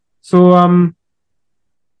middle. So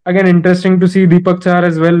again, interesting to see Deepak Char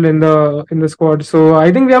as well in the squad. So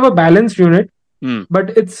I think we have a balanced unit,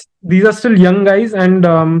 but it's these are still young guys, and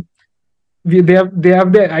they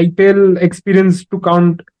have the IPL experience to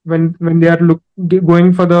count when they are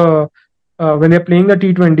going for the when they're playing the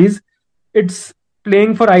T20s. It's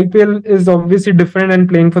playing for IPL is obviously different, and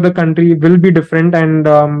playing for the country will be different.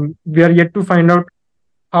 And we are yet to find out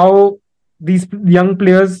how these young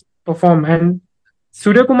players perform. And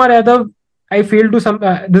Surya Kumar Yadav, I fail to some.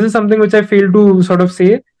 This is something which I fail to sort of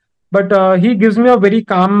say, but he gives me a very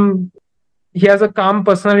calm. He has a calm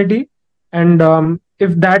personality, and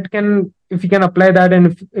if he can apply that, and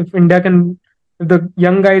if India can, if the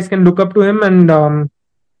young guys can look up to him, and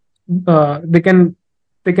they can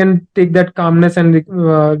take that calmness, and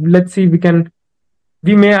let's see,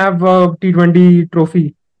 we may have a T20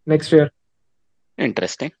 trophy next year.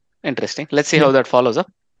 Interesting. Let's see how that follows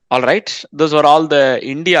up. All right. Those were all the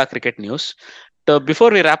India cricket news. So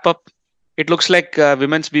before we wrap up, it looks like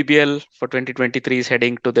women's BBL for 2023 is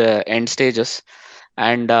heading to the end stages.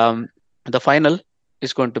 And the final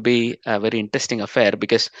is going to be a very interesting affair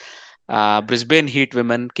because Brisbane Heat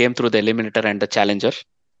women came through the eliminator and the challenger,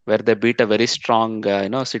 where they beat a very strong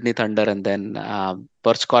Sydney Thunder and then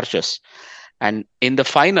Perth Scorchers. And in the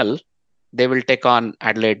final, they will take on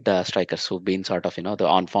Adelaide Strikers, who've been sort of the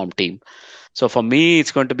on-form team. So for me,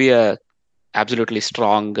 it's going to be a absolutely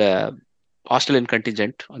strong Australian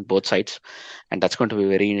contingent on both sides, and that's going to be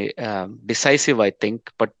very decisive, I think.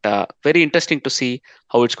 But very interesting to see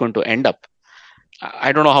how it's going to end up.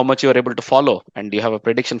 I don't know how much you are able to follow, and do you have a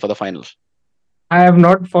prediction for the final? I have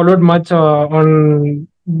not followed much on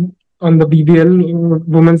the BBL,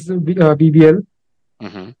 women's BBL.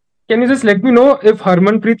 Mm-hmm. Can you just let me know if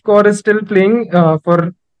Harmanpreet Kaur is still playing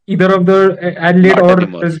for either of the Adelaide Not or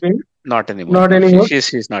anymore. Brisbane? Not anymore. Not anymore.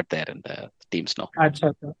 She's not there in the teams now.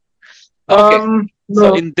 Achha. Okay. So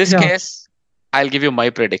No, in this case, I'll give you my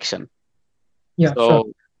prediction. yeah, So sure.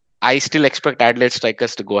 I still expect Adelaide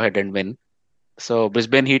Strikers to go ahead and win. So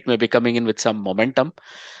Brisbane Heat may be coming in with some momentum,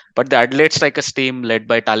 but the Adelaide Strikers team led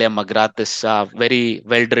by Talia Magrath is a very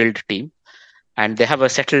well-drilled team, and they have a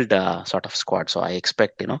settled sort of squad. So I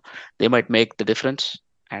expect they might make the difference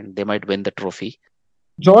and they might win the trophy.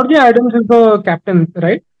 Georgia Adams is the captain,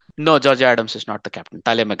 right? No, Georgia Adams is not the captain.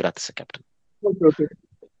 Talia Magrath is the captain.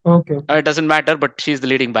 Okay. It doesn't matter, but she's the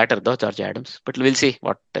leading batter though, Georgia Adams. But we'll see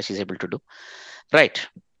what she's able to do. Right.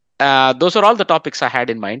 Those are all the topics I had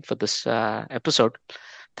in mind for this episode.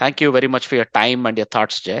 Thank you very much for your time and your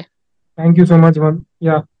thoughts, Jay. Thank you so much, man.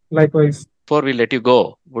 Yeah, likewise. Before we let you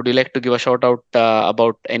go, would you like to give a shout out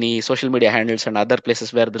about any social media handles and other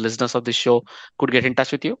places where the listeners of this show could get in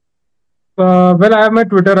touch with you? Well, I have my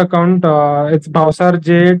Twitter account. It's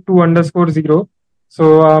BhausarJ2_0.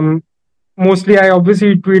 So mostly I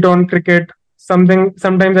obviously tweet on cricket.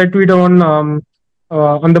 Sometimes I tweet on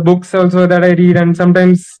the books also that I read, and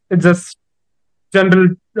sometimes it's just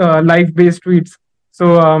general life-based tweets.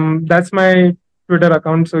 So that's my Twitter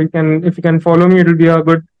account. So if you can follow me, it'll be a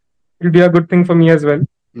good thing for me as well.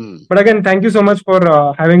 But again, thank you so much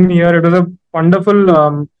for having me here. It was a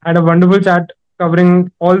wonderful had a wonderful chat covering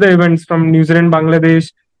all the events from New Zealand,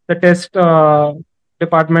 Bangladesh, the test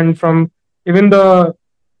department, from even the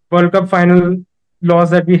World Cup final loss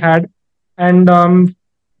that we had, and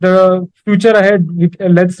the future ahead. We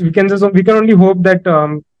can only hope that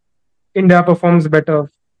India performs better,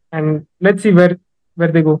 and let's see where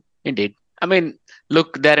they go. Indeed. I mean,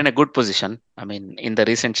 look, they're in a good position. I mean, in the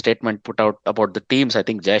recent statement put out about the teams, I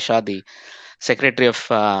think Jay Shah, the secretary of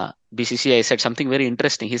BCCI, said something very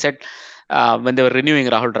interesting. He said when they were renewing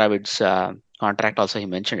Rahul Dravid's contract, also he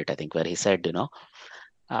mentioned it, I think, where he said,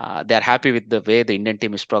 they're happy with the way the Indian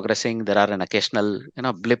team is progressing. There are an occasional,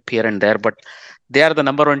 blip here and there, but they are the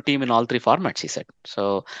number one team in all three formats, he said.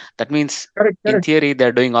 So that means, Correct. in theory,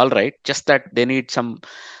 they're doing all right. Just that they need some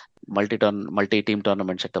multi-team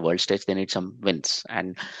tournaments at the world stage. They need some wins,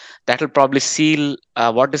 and that will probably seal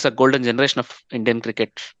what is a golden generation of Indian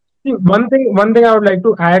cricket. One thing I would like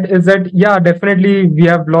to add is that, yeah, definitely we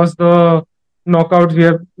have lost the knockouts. We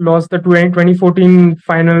have lost the 2014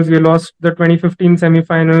 finals. We lost the 2015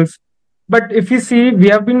 semi-finals. But if you see, we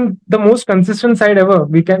have been the most consistent side ever.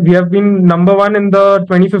 We have been number one in the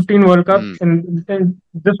 2015 World Cup, and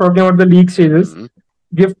just talking about the league stages.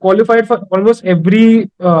 We have qualified for almost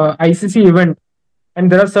every ICC event,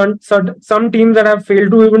 and there are some teams that have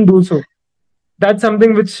failed to even do so. That's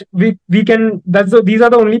something which we can. These are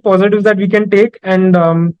the only positives that we can take, and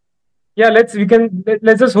let's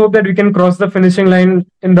just hope that we can cross the finishing line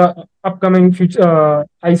in the upcoming future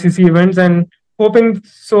ICC events, and hoping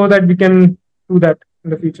so that we can do that in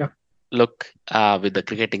the future. Look, with the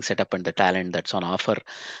cricketing setup and the talent that's on offer,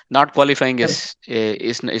 not qualifying is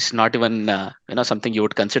not even something you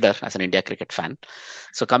would consider as an India cricket fan.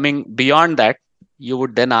 So coming beyond that, you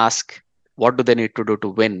would then ask, what do they need to do to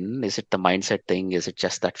win? Is it the mindset thing? Is it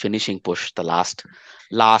just that finishing push, the last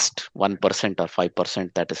 1% or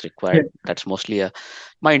 5% that is required? Yeah. That's mostly a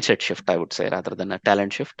mindset shift, I would say, rather than a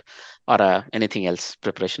talent shift or anything else,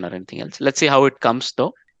 preparation or anything else. Let's see how it comes,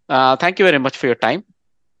 though. Thank you very much for your time.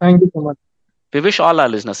 Thank you so much. We wish all our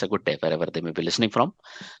listeners a good day wherever they may be listening from.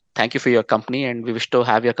 Thank you for your company, and we wish to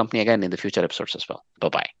have your company again in the future episodes as well.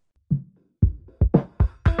 Bye-bye.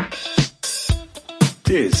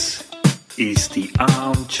 This is the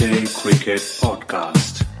Armchair Cricket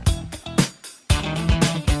Podcast.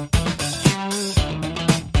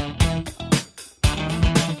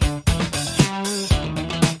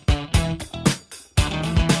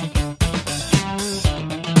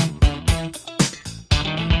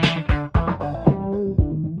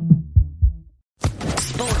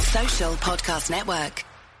 Podcast Network.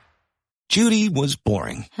 Judy was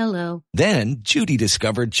boring. Hello. Then Judy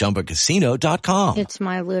discovered ChumbaCasino.com. It's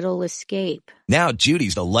my little escape. Now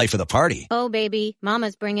Judy's the life of the party. Oh, baby,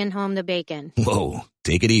 mama's bringing home the bacon. Whoa,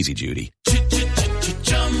 take it easy, Judy.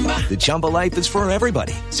 The Chumba life is for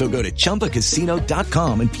everybody. So go to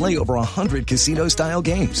ChumbaCasino.com and play over 100 casino-style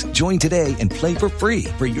games. Join today and play for free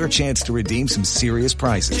for your chance to redeem some serious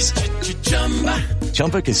prizes.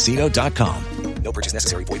 ChumbaCasino.com. No purchase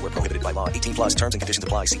necessary. Void where prohibited by law. 18 plus terms and conditions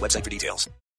apply. See website for details.